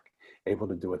be back, able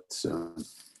to do it soon.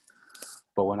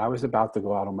 But when I was about to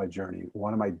go out on my journey,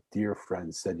 one of my dear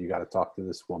friends said, you got to talk to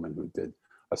this woman who did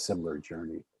a similar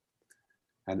journey.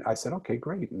 And I said, okay,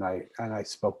 great. And I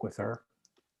spoke with her.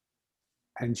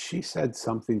 And she said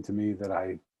something to me that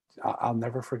I'll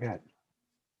never forget.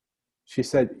 She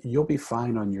said, you'll be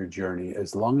fine on your journey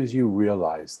as long as you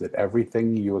realize that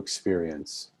everything you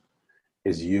experience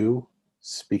is you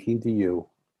speaking to you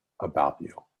about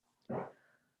you.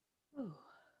 Ooh.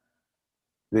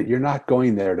 That you're not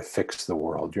going there to fix the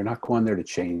world. You're not going there to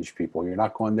change people. You're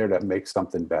not going there to make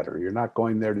something better. You're not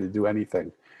going there to do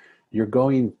anything. You're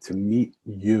going to meet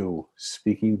you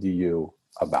speaking to you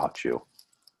about you.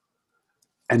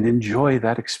 And enjoy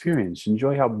that experience.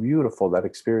 Enjoy how beautiful that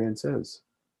experience is.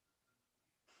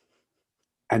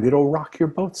 And it'll rock your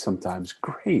boat sometimes,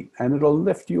 great. And it'll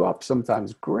lift you up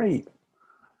sometimes, great.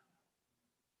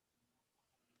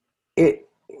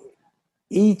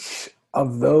 Each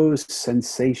of those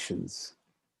sensations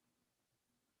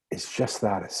is just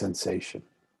that, a sensation.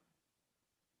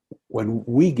 When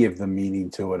we give the meaning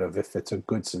to it of if it's a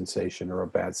good sensation or a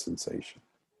bad sensation,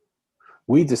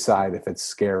 we decide if it's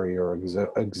scary or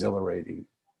exhilarating.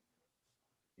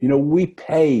 You know, we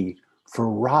pay for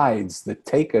rides that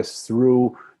take us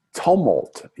through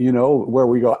tumult, you know, where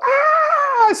we go,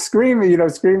 screaming,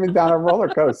 screaming down a roller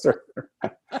coaster.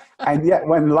 And yet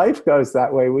when life goes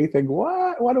that way, we think,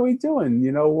 what are we doing?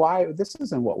 Why? This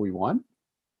isn't what we want.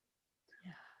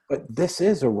 Yeah. But this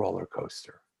is a roller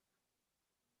coaster.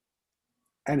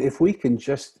 And if we can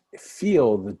just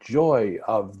feel the joy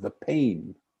of the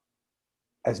pain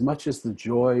as much as the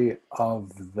joy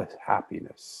of the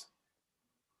happiness,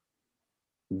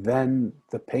 then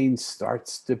the pain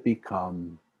starts to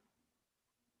become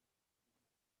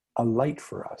a light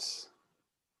for us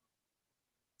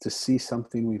to see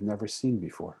something we've never seen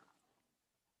before.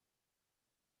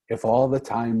 If all the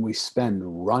time we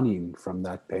spend running from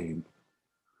that pain,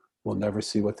 we'll never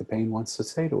see what the pain wants to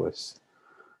say to us.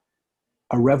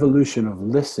 A revolution of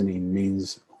listening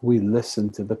means we listen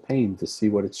to the pain to see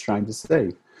what it's trying to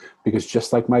say. Because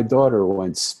just like my daughter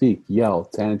went speak, yell,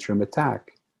 tantrum,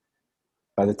 attack,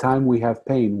 by the time we have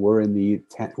pain, we're in the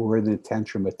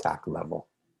tantrum attack level.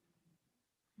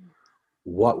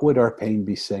 What would our pain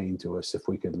be saying to us if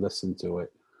we could listen to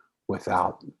it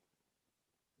without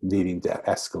needing to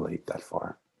escalate that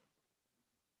far?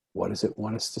 What does it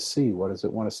want us to see? What does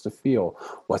it want us to feel?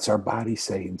 What's our body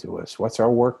saying to us? What's our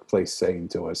workplace saying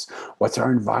to us? What's our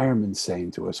environment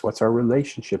saying to us? What's our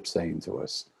relationship saying to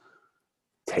us?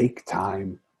 Take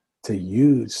time to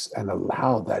use and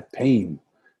allow that pain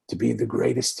to be the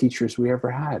greatest teachers we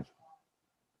ever had.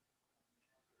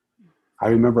 I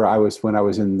remember when I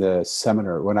was in the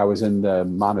seminar, when I was in the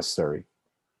monastery,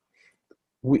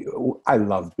 I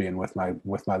loved being with my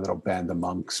little band of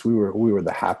monks. We were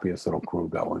the happiest little crew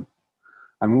going.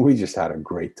 I mean, we just had a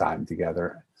great time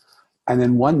together. And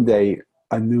then one day,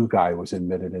 a new guy was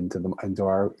admitted into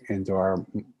our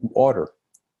order,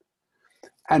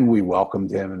 and we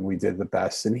welcomed him, and we did the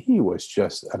best. And he was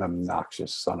just an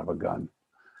obnoxious son of a gun.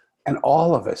 And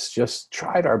all of us just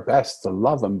tried our best to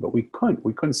love him, but we couldn't.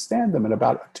 We couldn't stand him. And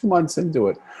about 2 months into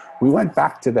it, we went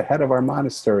back to the head of our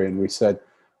monastery and we said,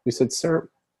 sir,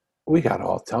 we got to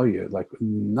all tell you, like,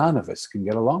 none of us can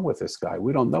get along with this guy.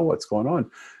 We don't know what's going on.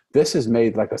 This is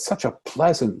made like such a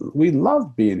pleasant, we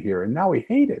love being here, and now we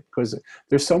hate it because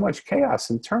there's so much chaos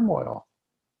and turmoil.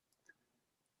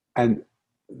 And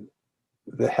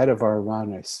the head of our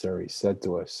monastery said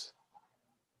to us,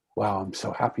 wow, I'm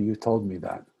so happy you told me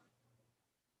that.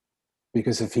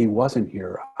 Because if he wasn't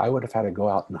here, I would have had to go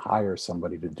out and hire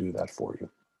somebody to do that for you.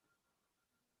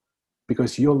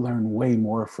 Because you'll learn way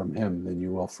more from him than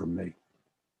you will from me.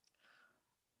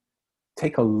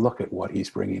 Take a look at what he's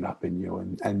bringing up in you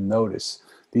and notice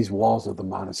these walls of the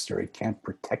monastery can't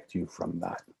protect you from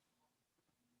that.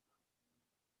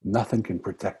 Nothing can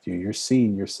protect you. You're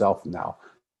seeing yourself now.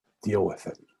 Deal with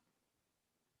it.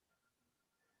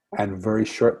 And very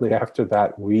shortly after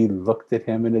that, we looked at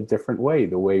him in a different way.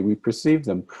 The way we perceived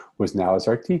him was now as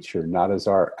our teacher, not as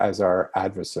our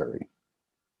adversary.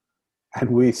 And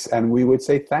we would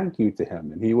say thank you to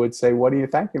him, and he would say, "What are you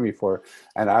thanking me for?"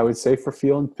 And I would say, "For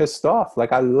feeling pissed off.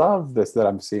 Like, I love this, that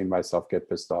I'm seeing myself get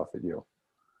pissed off at you."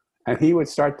 And he would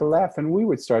start to laugh, and we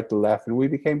would start to laugh, and we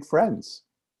became friends.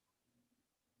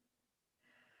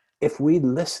 If we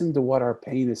listen to what our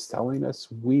pain is telling us,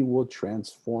 we will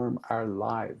transform our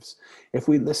lives. If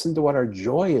we listen to what our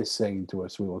joy is saying to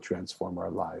us, we will transform our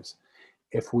lives.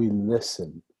 If we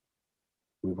listen,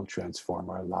 we will transform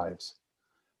our lives.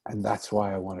 And that's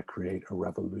why I want to create a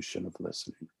revolution of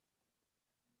listening.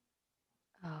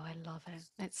 Oh, I love it.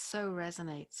 It so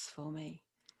resonates for me.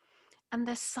 And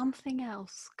there's something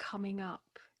else coming up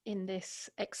in this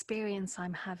experience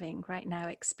I'm having right now,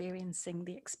 experiencing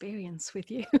the experience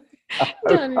with you,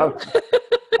 Daniel.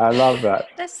 I love that.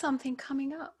 There's something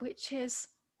coming up, which is,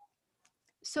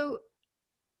 so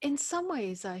in some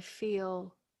ways, I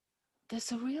feel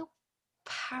there's a real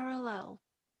parallel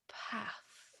path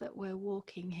that we're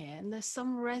walking here, and there's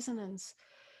some resonance.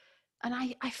 And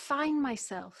I find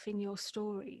myself in your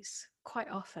stories quite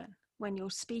often when you're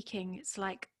speaking. It's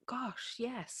like, gosh,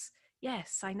 yes,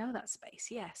 I know that space.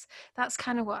 Yes, that's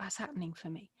kind of what's happening for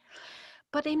me.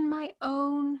 But in my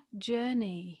own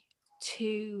journey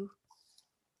to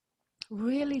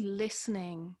really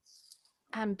listening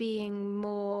and being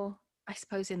more, I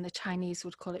suppose in the Chinese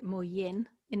would call it more yin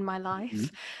in my life,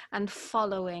 mm-hmm. and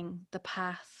following the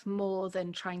path more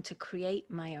than trying to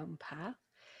create my own path,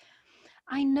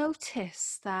 I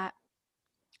notice that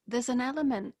there's an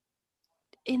element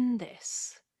in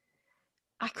this.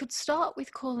 I could start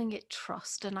with calling it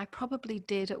trust, and I probably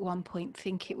did at one point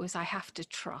think it was I have to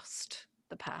trust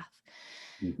the path.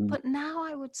 Mm-hmm. But now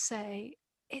I would say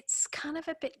it's kind of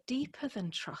a bit deeper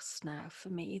than trust now for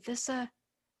me. There's a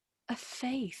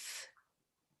faith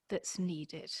that's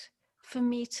needed for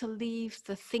me to leave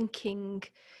the thinking,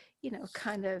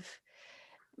 kind of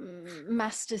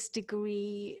master's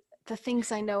degree, the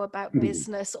things I know about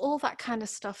business, all that kind of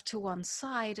stuff to one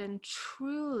side, and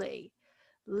truly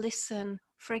listen,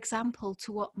 for example,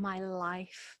 to what my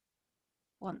life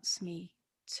wants me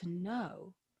to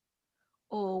know,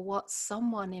 or what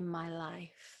someone in my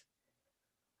life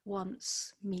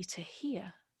wants me to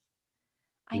hear.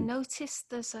 I noticed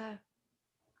there's a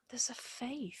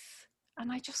faith,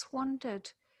 and I just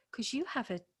wondered, because you have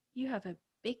a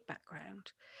big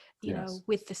background, you know,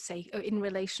 with the in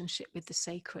relationship with the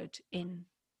sacred in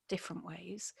different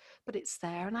ways, but it's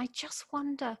there, and I just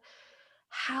wonder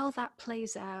how that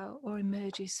plays out or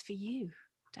emerges for you,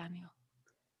 Daniel.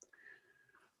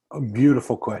 A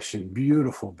beautiful question.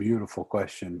 Beautiful, beautiful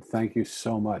question. Thank you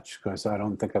so much, because I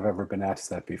don't think I've ever been asked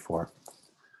that before.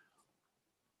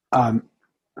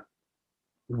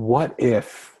 What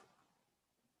if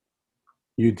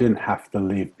you didn't have to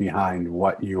leave behind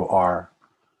what you are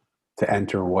to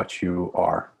enter what you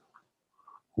are?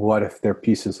 What if they're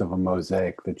pieces of a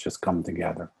mosaic that just come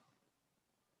together?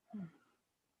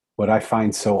 What I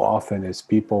find so often is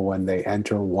people, when they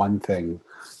enter one thing,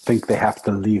 think they have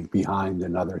to leave behind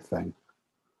another thing.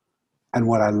 And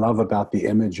what I love about the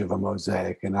image of a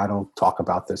mosaic, and I don't talk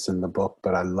about this in the book,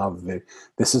 but I love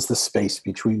this is the space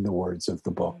between the words of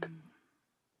the book,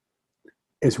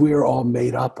 is we are all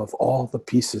made up of all the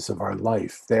pieces of our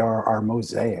life. They are our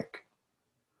mosaic.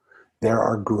 There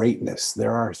are greatness,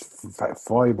 there are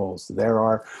foibles, there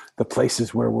are the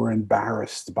places where we're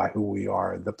embarrassed by who we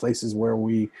are, the places where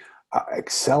we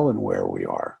excel in where we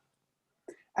are.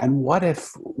 And what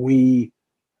if we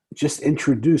just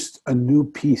introduced a new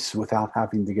piece without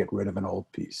having to get rid of an old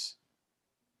piece?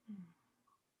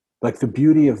 Like the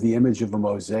beauty of the image of a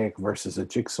mosaic versus a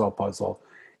jigsaw puzzle.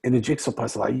 In a jigsaw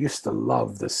puzzle, I used to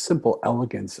love the simple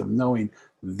elegance of knowing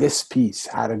this piece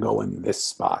had to go in this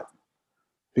spot,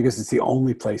 because it's the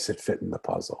only place it fit in the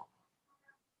puzzle.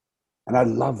 And I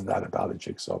love that about a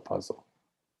jigsaw puzzle.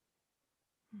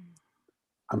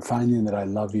 I'm finding that I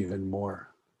love even more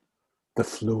the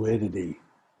fluidity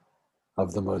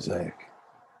of the mosaic,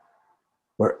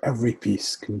 where every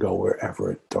piece can go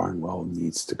wherever it darn well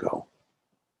needs to go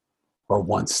or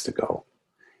wants to go.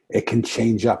 It can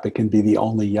change up. It can be the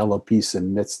only yellow piece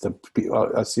amidst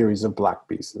a series of black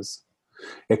pieces.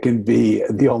 It can be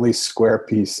the only square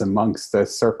piece amongst a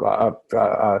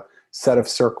set of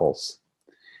circles.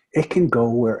 It can go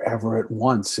wherever it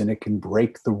wants, and it can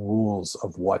break the rules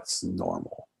of what's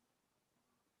normal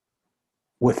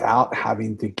without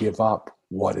having to give up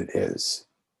what it is.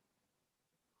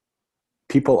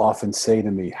 People often say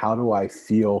to me, how do I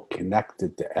feel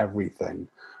connected to everything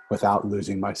without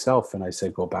losing myself? And I say,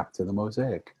 go back to the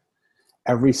mosaic.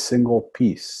 Every single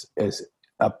piece is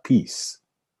a piece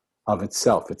of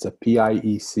itself. It's a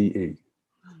PIECE.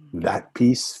 That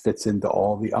piece fits into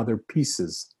all the other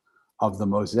pieces of the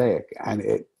mosaic, and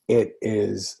it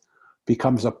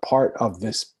becomes a part of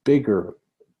this bigger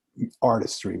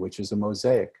artistry, which is a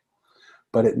mosaic.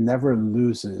 But it never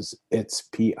loses its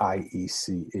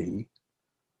PIECE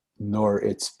nor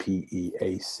its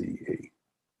PEACE.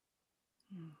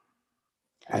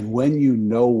 And when you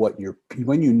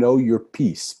know your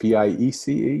piece,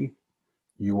 PIECE,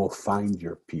 you will find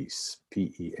your peace,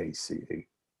 PEACE.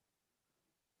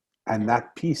 And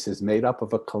that piece is made up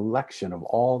of a collection of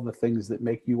all the things that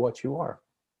make you what you are.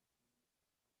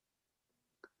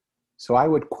 So I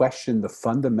would question the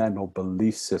fundamental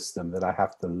belief system that I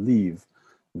have to leave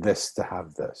this to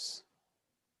have this.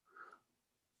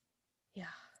 Yeah.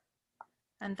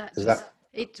 And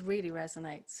it really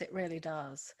resonates. It really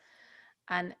does.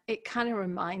 And it kind of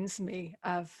reminds me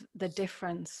of the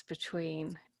difference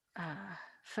between,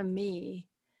 for me,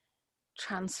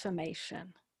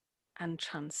 transformation and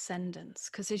transcendence.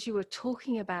 Because as you were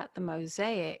talking about the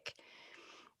mosaic,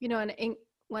 and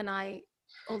when I,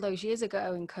 all those years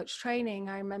ago in coach training,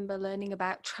 I remember learning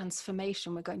about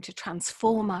transformation. We're going to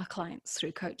transform our clients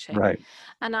through coaching. Right.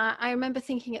 And I remember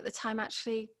thinking at the time,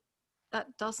 actually, that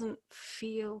doesn't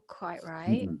feel quite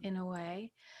right in a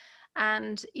way.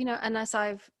 And, and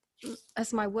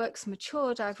as my work's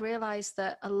matured, I've realized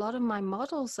that a lot of my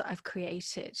models that I've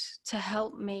created to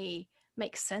help me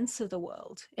make sense of the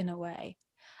world in a way,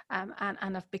 and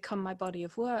have become my body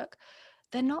of work,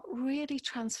 they're not really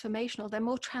transformational. They're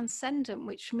more transcendent,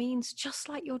 which means just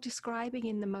like you're describing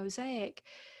in the mosaic.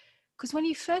 Because when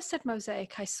you first said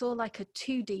mosaic, I saw like a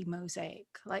 2D mosaic,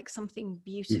 like something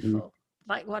beautiful,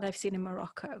 like what I've seen in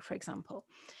Morocco, for example.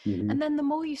 And then the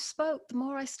more you spoke, the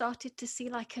more I started to see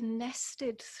like a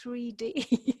nested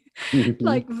 3D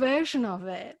like version of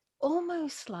it,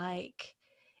 almost like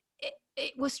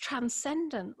it was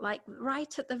transcendent. Like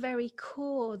right at the very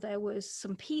core, there was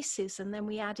some pieces, and then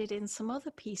we added in some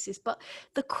other pieces, but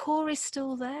the core is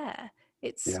still there.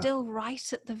 It's still right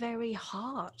at the very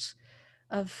heart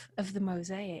of the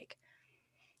mosaic.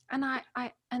 And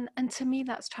and to me,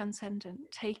 that's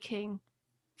transcendent, taking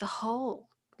the whole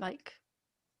like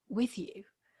with you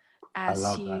I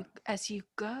love that. as you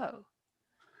go.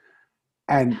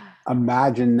 And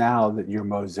imagine now that your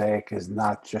mosaic is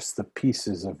not just the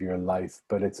pieces of your life,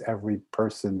 but it's every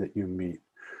person that you meet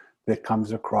that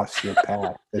comes across your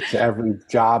path. It's every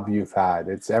job you've had.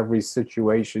 It's every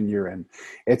situation you're in.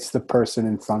 It's the person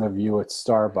in front of you at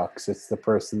Starbucks. It's the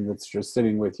person that's just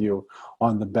sitting with you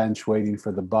on the bench waiting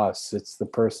for the bus. It's the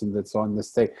person that's on the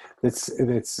stage,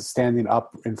 that's standing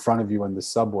up in front of you on the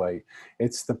subway.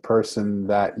 It's the person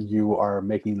that you are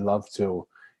making love to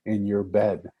in your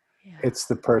bed. Yeah. It's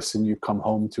the person you come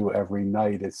home to every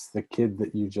night. It's the kid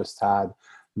that you just had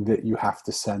that you have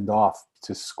to send off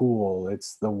to school.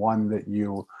 It's the one that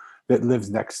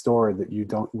lives next door that you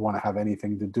don't want to have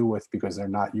anything to do with because they're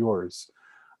not yours.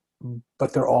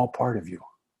 But they're all part of you.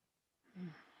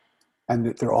 And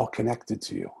that they're all connected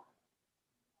to you.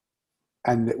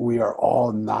 And that we are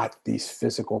all not these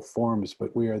physical forms,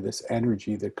 but we are this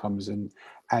energy that comes in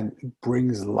and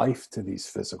brings life to these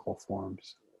physical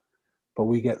forms. But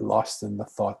we get lost in the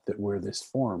thought that we're this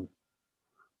form,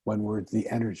 when we're the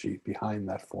energy behind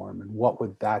that form. And what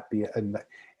would that be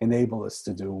enable us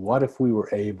to do? What if we were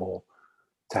able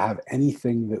to have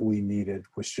anything that we needed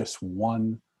was just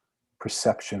one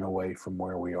perception away from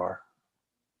where we are?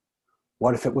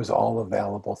 What if it was all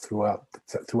available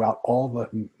throughout all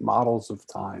the models of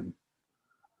time?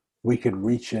 We could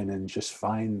reach in and just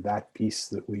find that piece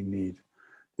that we need,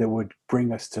 that would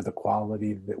bring us to the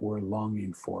quality that we're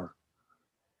longing for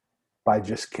by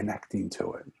just connecting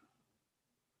to it.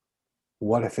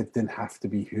 What if it didn't have to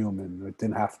be human? It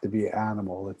didn't have to be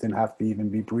animal. It didn't have to even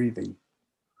be breathing.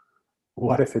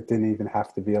 What if it didn't even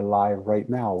have to be alive right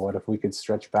now? What if we could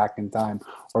stretch back in time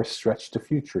or stretch to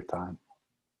future time?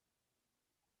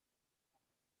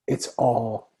 It's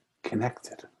all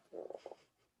connected.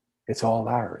 It's all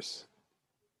ours.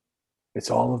 It's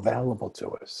all available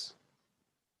to us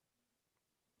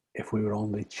if we would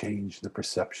only change the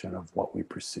perception of what we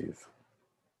perceive.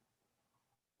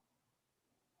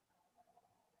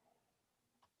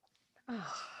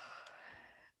 Oh,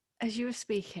 as you were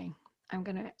speaking, I'm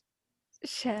going to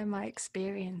share my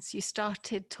experience. You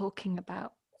started talking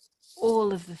about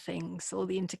all of the things, all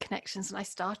the interconnections, and I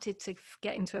started to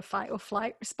get into a fight or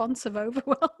flight response of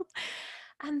overwhelm.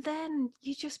 And then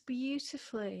you just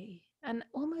beautifully and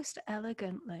almost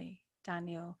elegantly,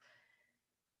 Daniel,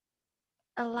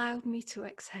 allowed me to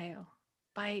exhale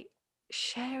by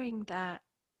sharing that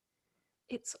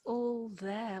it's all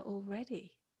there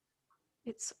already.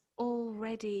 It's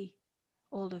already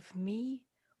all of me,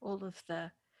 all of the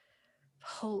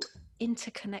whole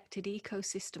interconnected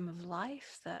ecosystem of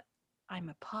life that I'm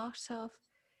a part of.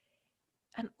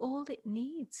 And all it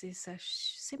needs is a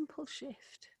simple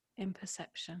shift in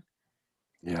perception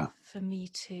for me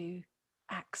to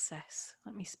access,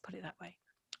 let me put it that way,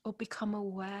 or become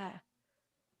aware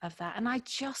of that. And I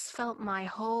just felt my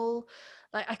whole,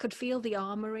 like I could feel the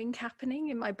armoring happening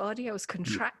in my body. I was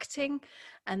contracting.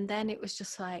 And then it was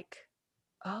just like,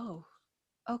 oh,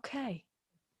 okay,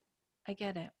 I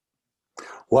get it.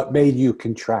 What made you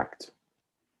contract?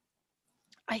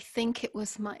 I think it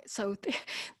was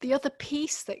the other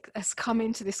piece that has come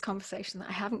into this conversation that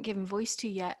I haven't given voice to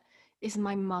yet is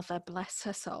my mother, bless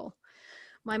her soul.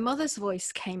 My mother's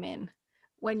voice came in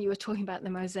when you were talking about the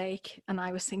mosaic, and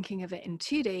I was thinking of it in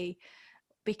 2D,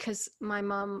 because my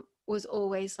mum was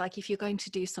always like, if you're going to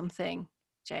do something,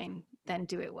 Jane, then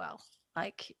do it well.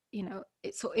 Like, you know,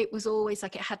 it was always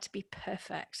like, it had to be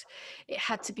perfect. It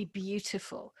had to be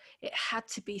beautiful. It had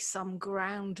to be some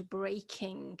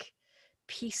groundbreaking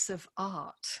piece of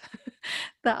art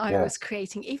that I was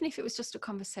creating, even if it was just a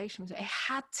conversation. It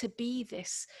had to be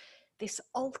this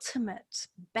ultimate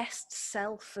best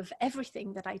self of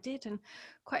everything that I did. And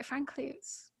quite frankly,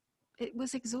 it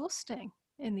was exhausting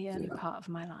in the early part of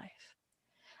my life.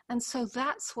 And so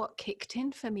that's what kicked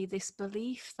in for me, this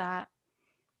belief that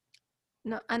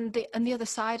no, and the other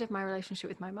side of my relationship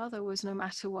with my mother was, no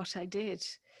matter what I did,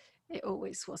 it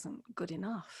always wasn't good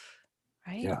enough,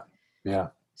 right? Yeah.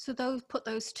 So put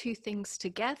those two things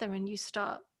together, and you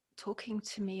start talking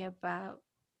to me about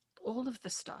all of the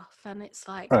stuff, and it's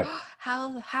like, Right. oh,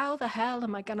 how the hell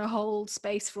am I going to hold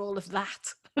space for all of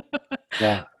that?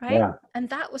 Yeah. Right. Yeah. And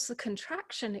that was the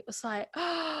contraction. It was like,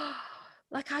 oh,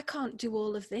 like I can't do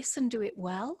all of this and do it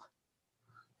well.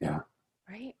 Yeah.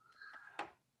 Right.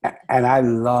 And I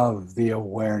love the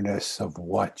awareness of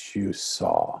what you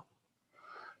saw.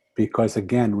 Because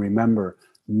again, remember,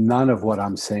 none of what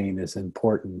I'm saying is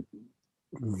important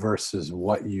versus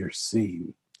what you're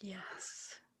seeing.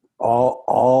 Yes.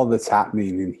 All that's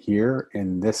happening in here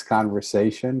in this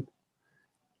conversation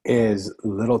is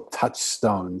little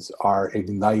touchstones are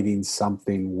igniting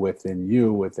something within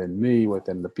you, within me,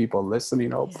 within the people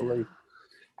listening, hopefully. Yeah.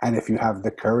 And if you have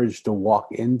the courage to walk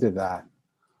into that,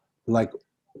 like,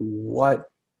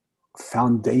 what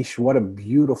foundation, what a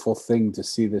beautiful thing to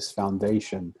see this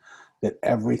foundation that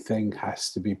everything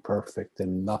has to be perfect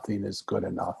and nothing is good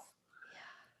enough. Yeah.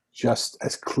 Just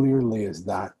as clearly as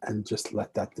that, and just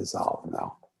let that dissolve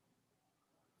now.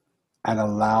 And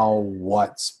allow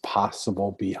what's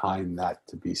possible behind that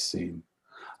to be seen.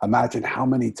 Imagine how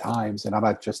many times, and I'm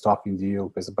not just talking to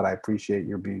you, but I appreciate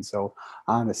your being so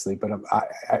honestly, but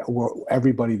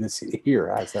everybody that's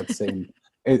here has that same,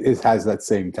 it has that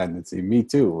same tendency. Me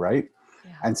too, right?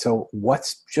 Yeah. And so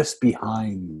what's just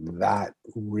behind that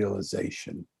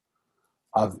realization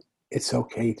of it's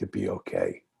okay to be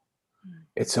okay.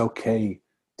 It's okay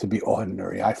to be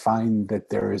ordinary. I find that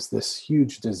there is this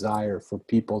huge desire for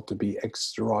people to be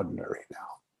extraordinary now.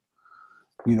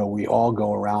 You know, we all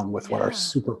go around with what our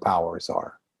superpowers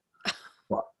are.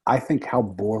 Well, I think how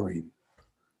boring.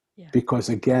 Yeah. Because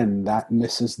again, that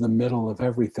misses the middle of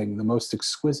everything. The most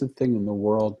exquisite thing in the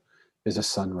world is a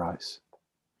sunrise.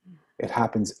 It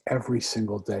happens every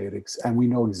single day, and we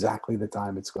know exactly the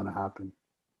time it's going to happen.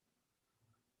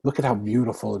 Look at how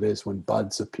beautiful it is when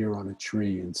buds appear on a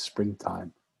tree in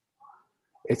springtime.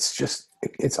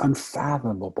 It's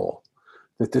unfathomable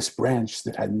that this branch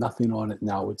that had nothing on it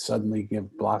now would suddenly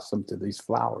give blossom to these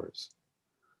flowers.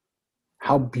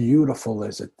 How beautiful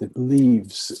is it that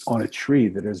leaves on a tree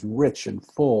that is rich and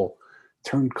full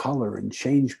turn color and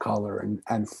change color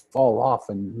and fall off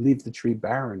and leave the tree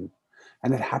barren.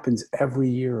 And it happens every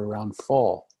year around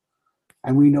fall.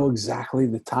 And we know exactly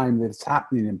the time that it's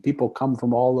happening, and people come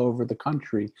from all over the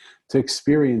country to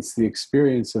experience the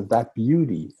experience of that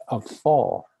beauty of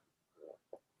fall.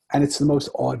 And it's the most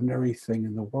ordinary thing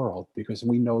in the world because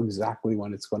we know exactly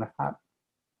when it's going to happen.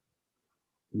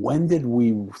 When did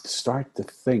we start to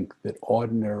think that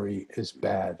ordinary is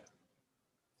bad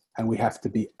and we have to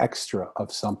be extra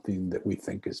of something that we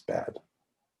think is bad?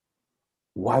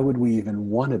 Why would we even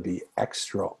want to be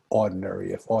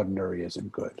extraordinary if ordinary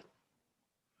isn't good?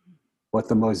 What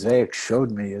the mosaic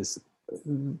showed me is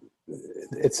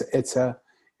it's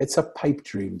a pipe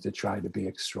dream to try to be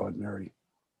extraordinary.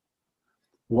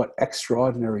 What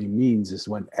extraordinary means is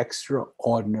when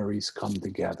extraordinaries come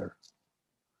together,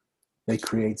 they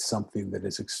create something that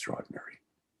is extraordinary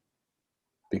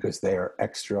because they are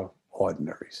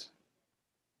extraordinaries.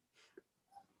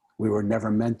 We were never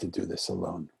meant to do this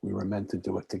alone. We were meant to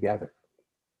do it together.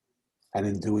 And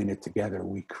in doing it together,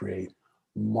 we create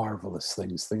marvelous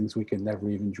things, things we can never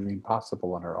even dream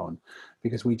possible on our own,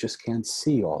 because we just can't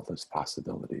see all those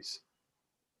possibilities.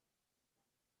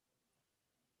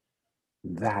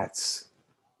 That's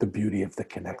the beauty of the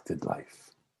connected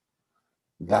life.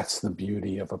 That's the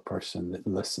beauty of a person that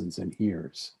listens and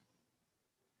hears.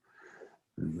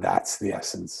 That's the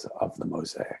essence of the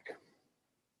mosaic.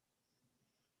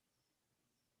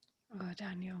 Oh,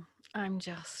 Daniel, I'm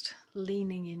just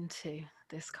leaning into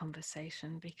this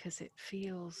conversation because it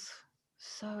feels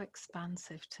so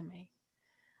expansive to me.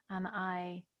 And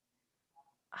I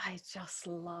just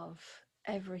love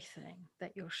everything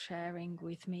that you're sharing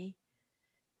with me,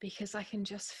 because I can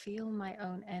just feel my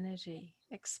own energy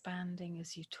expanding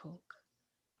as you talk.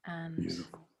 And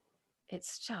Beautiful.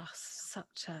 it's just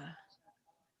such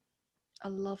a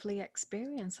lovely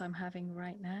experience I'm having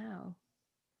right now.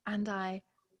 And I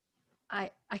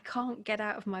can't get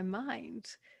out of my mind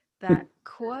that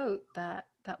quote that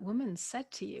woman said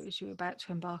to you as you were about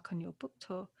to embark on your book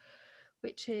tour,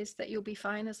 which is that you'll be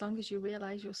fine as long as you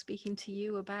realize you're speaking to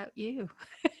you about you.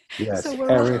 So Yes, we're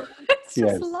all, Harry. it's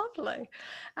just Yes. lovely.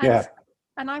 And Yeah.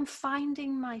 and I'm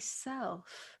finding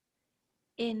myself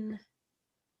in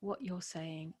what you're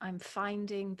saying. I'm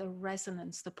finding the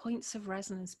resonance, the points of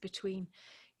resonance between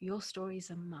your stories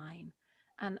and mine,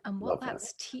 and what Love that.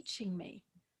 that's teaching me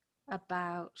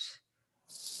about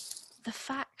the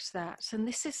fact that, and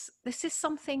this is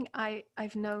something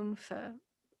I've known for,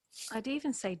 I'd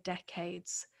even say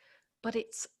decades, but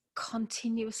it's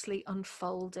continuously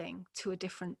unfolding to a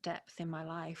different depth in my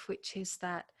life, which is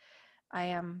that I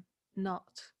am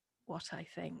not what I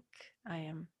think. I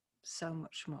am so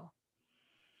much more.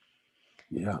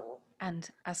 Yeah. And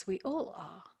as we all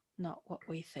are not what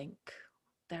we think,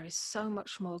 there is so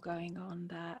much more going on,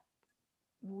 that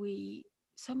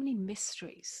so many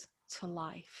mysteries to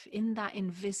life in that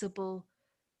invisible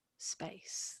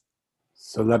space.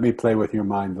 So let me play with your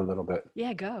mind a little bit,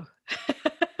 Yeah, go.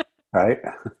 right?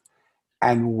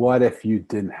 And what if you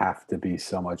didn't have to be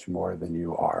so much more than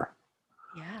you are?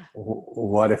 Yeah.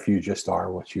 What if you just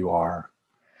are what you are?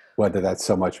 Whether that's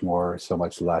so much more, or so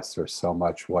much less, or so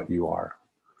much what you are.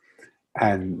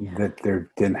 And that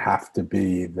there didn't have to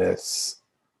be this,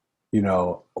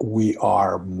 we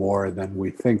are more than we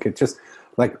think. It just,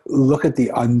 like, look at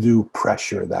the undue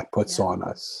pressure that puts on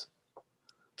us.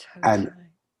 And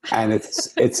Totally.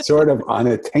 it's sort of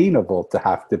unattainable to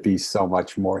have to be so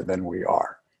much more than we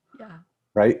are. Yeah.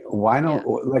 Right? Why Yeah.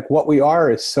 don't, like, what we are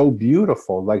is so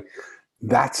beautiful. Like,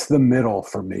 that's the middle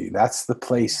for me. That's the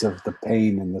place of the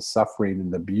pain and the suffering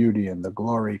and the beauty and the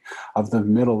glory of the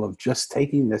middle, of just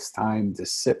taking this time to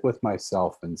sit with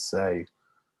myself and say,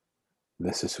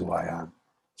 this is who I am.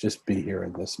 Just be here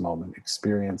in this moment.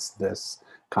 Experience this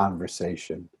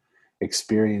conversation.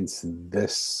 Experience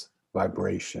this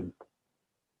vibration.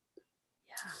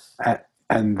 Yeah.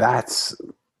 And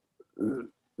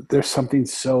there's something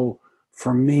so,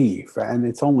 for me, and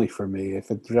it's only for me.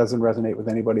 If it doesn't resonate with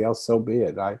anybody else, so be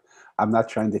it. I'm not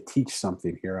trying to teach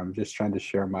something here. I'm just trying to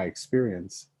share my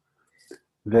experience.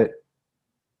 That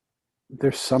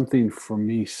there's something for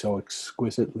me so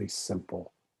exquisitely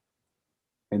simple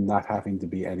in not having to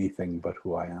be anything but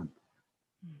who I am.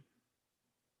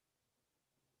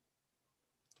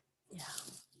 Yeah.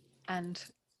 And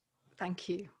thank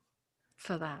you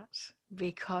for that,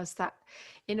 because that,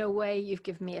 in a way, you've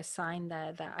given me a sign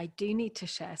there that I do need to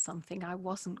share something I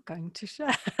wasn't going to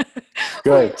share.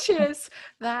 Good. Which is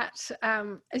that,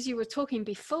 as you were talking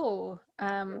before,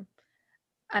 and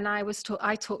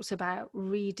I talked about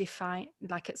redefine,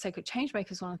 like at Sacred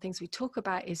Changemakers, one of the things we talk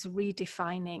about is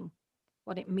redefining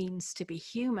what it means to be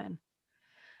human.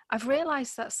 I've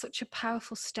realized that's such a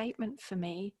powerful statement for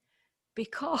me,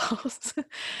 because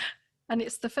and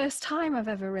it's the first time I've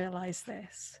ever realized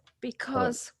this,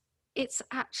 because it's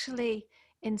actually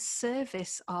in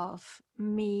service of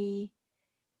me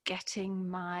getting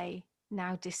my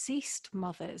now deceased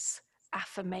mother's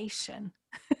affirmation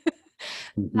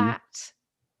Mm-hmm. that,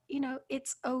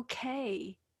 it's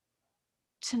okay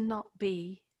to not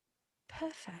be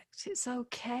perfect. It's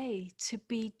okay to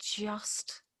be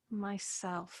just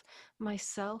myself.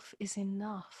 Myself is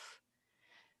enough.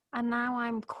 And now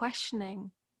I'm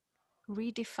questioning,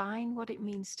 redefine what it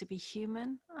means to be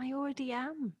human. I already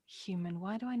am human.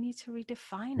 Why do I need to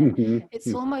redefine it? Mm-hmm.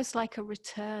 It's almost like a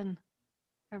returning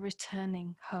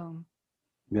home.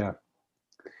 Yeah.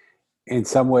 In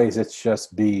some ways, it's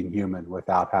just being human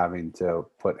without having to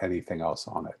put anything else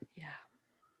on it. Yeah.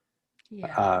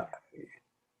 Yeah. Uh,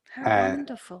 How and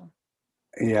wonderful.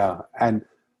 yeah, and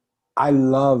I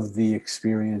love the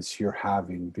experience you're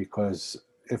having, because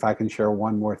if I can share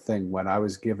one more thing, when I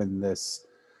was given this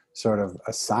sort of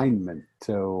assignment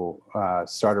to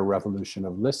start a revolution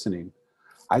of listening,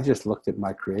 I just looked at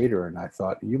my creator and I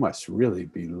thought, you must really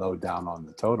be low down on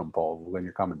the totem pole when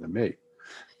you're coming to me.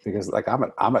 Because like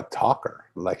I'm a talker.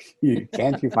 Like,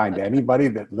 can't you find anybody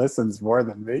that listens more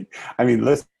than me? I mean,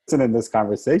 listen in this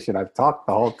conversation. I've talked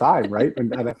the whole time, right?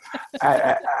 And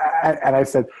I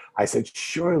said,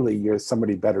 surely you're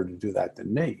somebody better to do that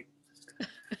than me.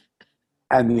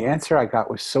 And the answer I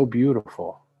got was so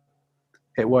beautiful.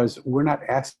 It was, we're not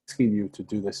asking you to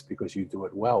do this because you do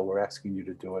it well. We're asking you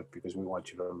to do it because we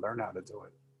want you to learn how to do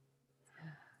it.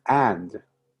 And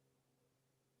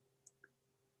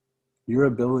your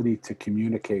ability to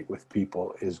communicate with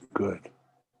people is good,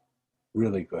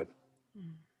 really good.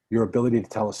 Your ability to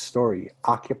tell a story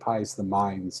occupies the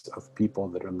minds of people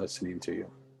that are listening to you.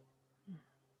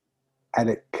 And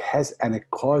it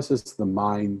causes the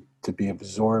mind to be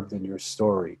absorbed in your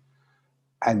story,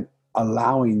 and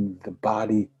allowing the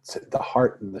body, the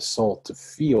heart and the soul to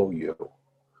feel you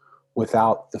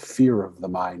without the fear of the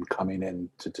mind coming in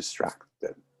to distract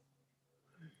it.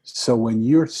 So when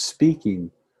you're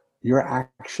speaking, you're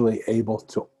actually able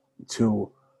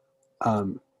to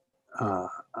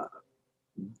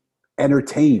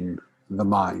entertain the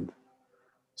mind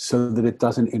so that it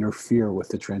doesn't interfere with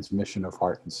the transmission of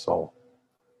heart and soul.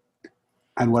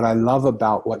 And what I love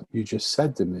about what you just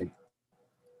said to me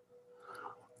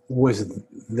was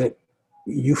that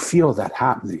you feel that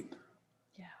happening.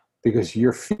 Yeah. Because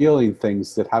you're feeling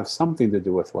things that have something to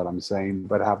do with what I'm saying,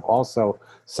 but have also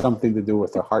something to do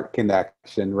with the heart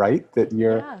connection, right? That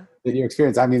you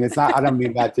experience. I mean, it's not, I don't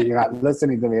mean that you're not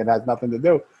listening to me, it has nothing to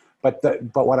do. But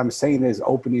what I'm saying is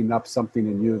opening up something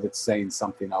in you that's saying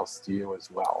something else to you as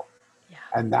well. Yeah.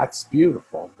 And that's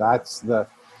beautiful. That's the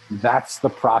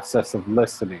process of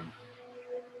listening.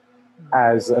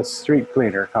 As a street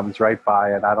cleaner comes right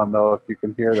by, and I don't know if you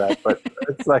can hear that, but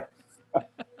it's like,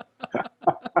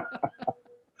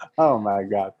 oh my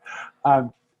God.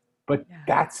 But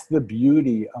that's the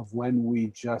beauty of when we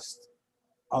just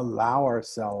allow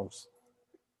ourselves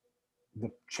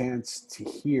the chance to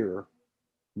hear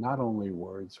not only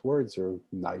words. Words are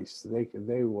nice.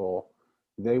 They will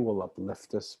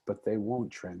uplift us, but they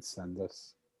won't transcend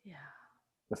us. Yeah.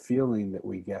 The feeling that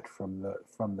we get from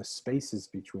the spaces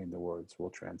between the words will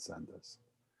transcend us.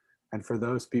 And for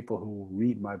those people who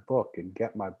read my book and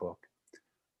get my book,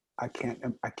 I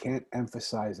can't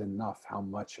emphasize enough how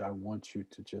much I want you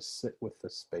to just sit with the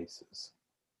spaces.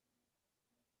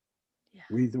 Yeah.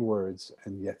 Read the words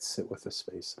and yet sit with the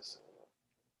spaces.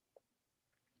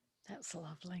 That's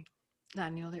lovely,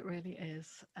 Daniel. It really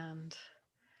is. And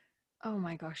oh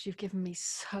my gosh, you've given me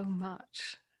so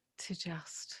much to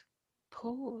just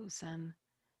pause and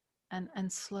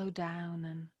slow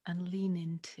down and lean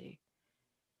into.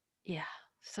 Yeah.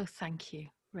 So thank you,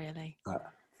 really.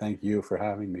 Thank you for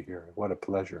having me here. What a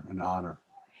pleasure and honor.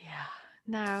 Yeah.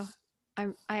 Now,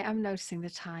 I am noticing the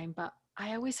time, but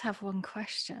I always have one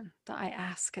question that I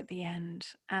ask at the end,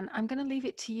 and I'm going to leave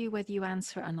it to you whether you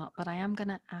answer it or not, but I am going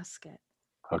to ask it.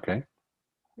 Okay.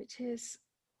 Which is,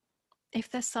 if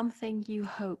there's something you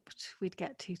hoped we'd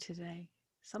get to today,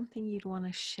 something you'd want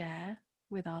to share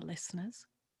with our listeners,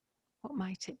 what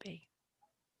might it be?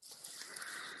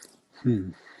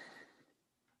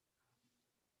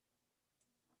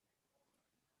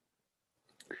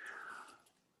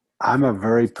 I'm a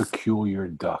very peculiar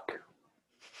duck.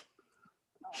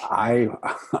 I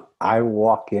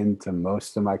walk into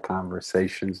most of my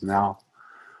conversations now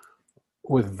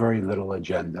with very little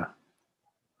agenda.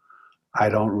 I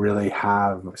don't really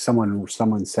have someone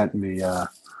sent me a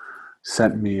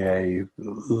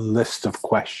list of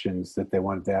questions that they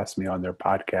wanted to ask me on their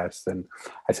podcast, and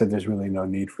I said, there's really no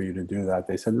need for you to do that.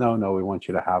 They said, no, we want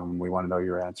you to have them. We want to know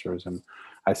your answers. And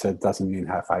I said, it doesn't mean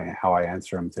how I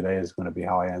answer them today is going to be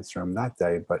how I answer them that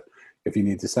day, but if you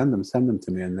need to send them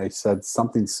to me. And they said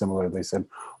something similar. They said,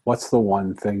 what's the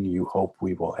one thing you hope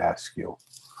we will ask you?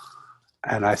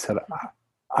 And I said,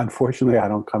 unfortunately, I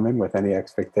don't come in with any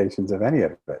expectations of any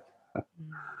of it.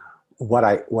 What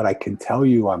I can tell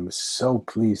you, I'm so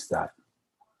pleased that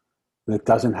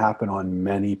doesn't happen on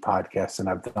many podcasts, and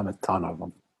I've done a ton of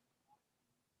them,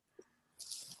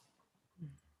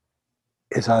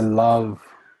 is I love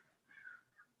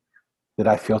that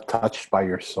I feel touched by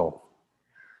your soul.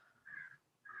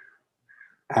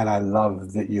 And I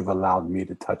love that you've allowed me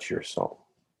to touch your soul.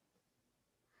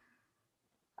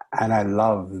 And I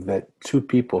love that two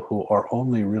people who are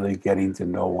only really getting to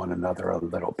know one another a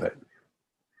little bit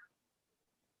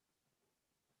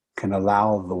can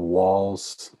allow the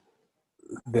walls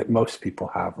that most people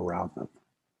have around them,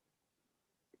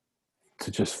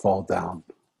 to just fall down,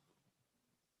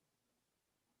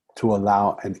 to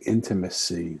allow an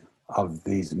intimacy of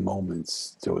these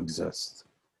moments to exist.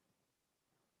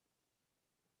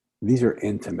 These are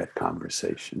intimate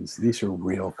conversations. These are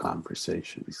real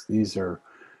conversations. These are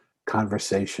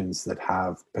conversations that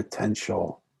have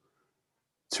potential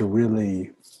to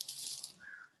really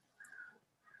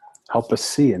help us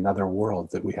see another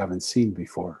world that we haven't seen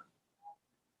before.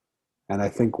 And I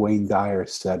think Wayne Dyer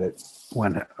said it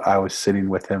when I was sitting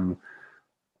with him.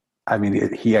 I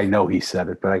mean, I know he said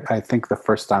it, but I think the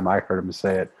first time I heard him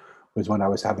say it was when I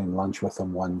was having lunch with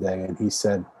him one day. And he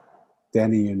said,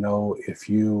 Danny, you know, if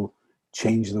you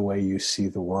change the way you see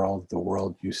the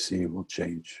world you see will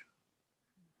change.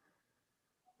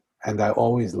 And I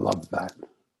always loved that.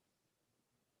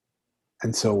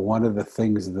 And so one of the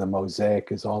things the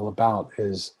Mosaic is all about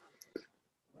is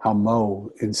how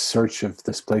Mo, in search of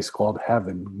this place called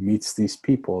heaven, meets these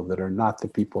people that are not the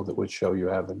people that would show you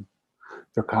heaven.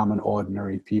 They're common,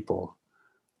 ordinary people.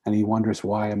 And he wonders,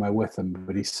 why am I with them?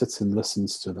 But he sits and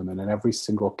listens to them. And in every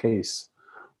single case,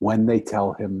 when they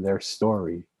tell him their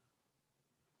story,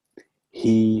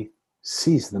 he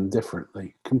sees them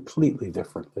differently, completely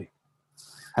differently.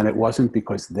 And it wasn't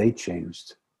because they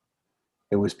changed.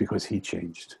 It was because he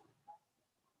changed.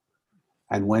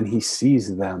 And when he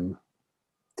sees them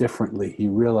differently, he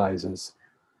realizes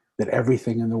that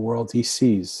everything in the world he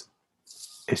sees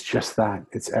is just that.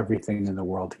 It's everything in the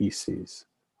world he sees.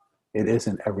 It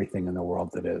isn't everything in the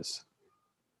world that is.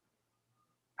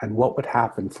 And what would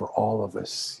happen for all of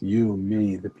us, you,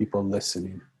 me, the people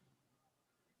listening,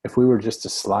 if we were just to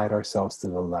slide ourselves to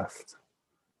the left,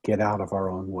 get out of our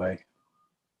own way,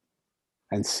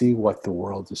 and see what the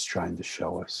world is trying to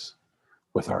show us,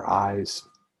 with our eyes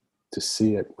to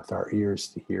see it, with our ears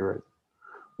to hear it,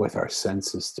 with our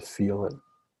senses to feel it?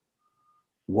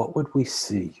 What would we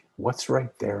see? What's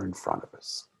right there in front of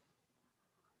us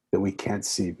that we can't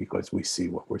see because we see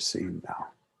what we're seeing now?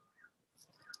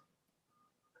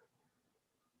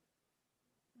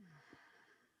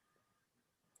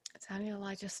 Daniel,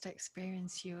 I just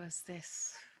experience you as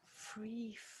this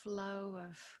free flow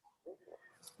of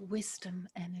wisdom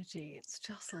energy. It's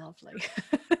just lovely.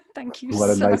 Thank you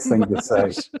What a so nice thing to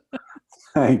say.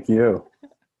 Thank you.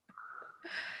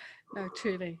 No,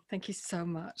 truly. Thank you so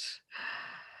much.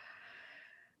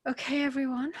 Okay,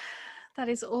 everyone. That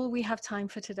is all we have time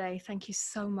for today. Thank you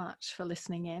so much for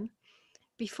listening in.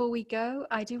 Before we go,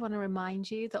 I do want to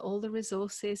remind you that all the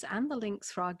resources and the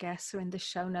links for our guests are in the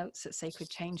show notes at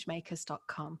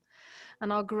sacredchangemakers.com.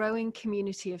 And our growing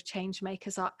community of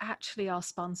changemakers are actually our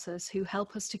sponsors who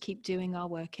help us to keep doing our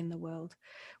work in the world.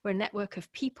 We're a network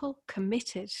of people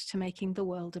committed to making the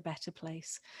world a better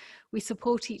place. We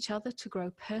support each other to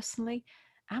grow personally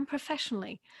and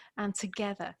professionally, and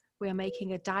together we are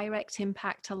making a direct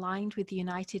impact aligned with the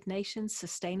United Nations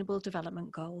Sustainable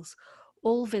Development Goals,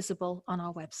 all visible on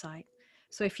our website.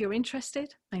 So if you're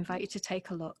interested, I invite you to take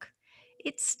a look.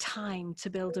 It's time to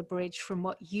build a bridge from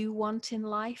what you want in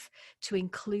life to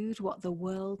include what the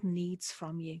world needs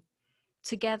from you.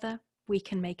 Together, we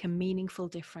can make a meaningful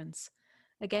difference.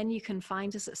 Again, you can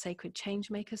find us at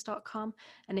sacredchangemakers.com.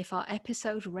 And if our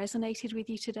episode resonated with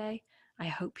you today, I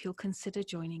hope you'll consider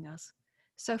joining us.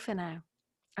 So for now,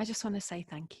 I just want to say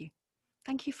thank you.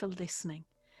 Thank you for listening.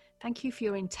 Thank you for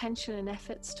your intention and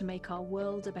efforts to make our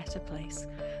world a better place.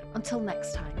 Until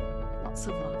next time, lots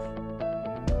of love.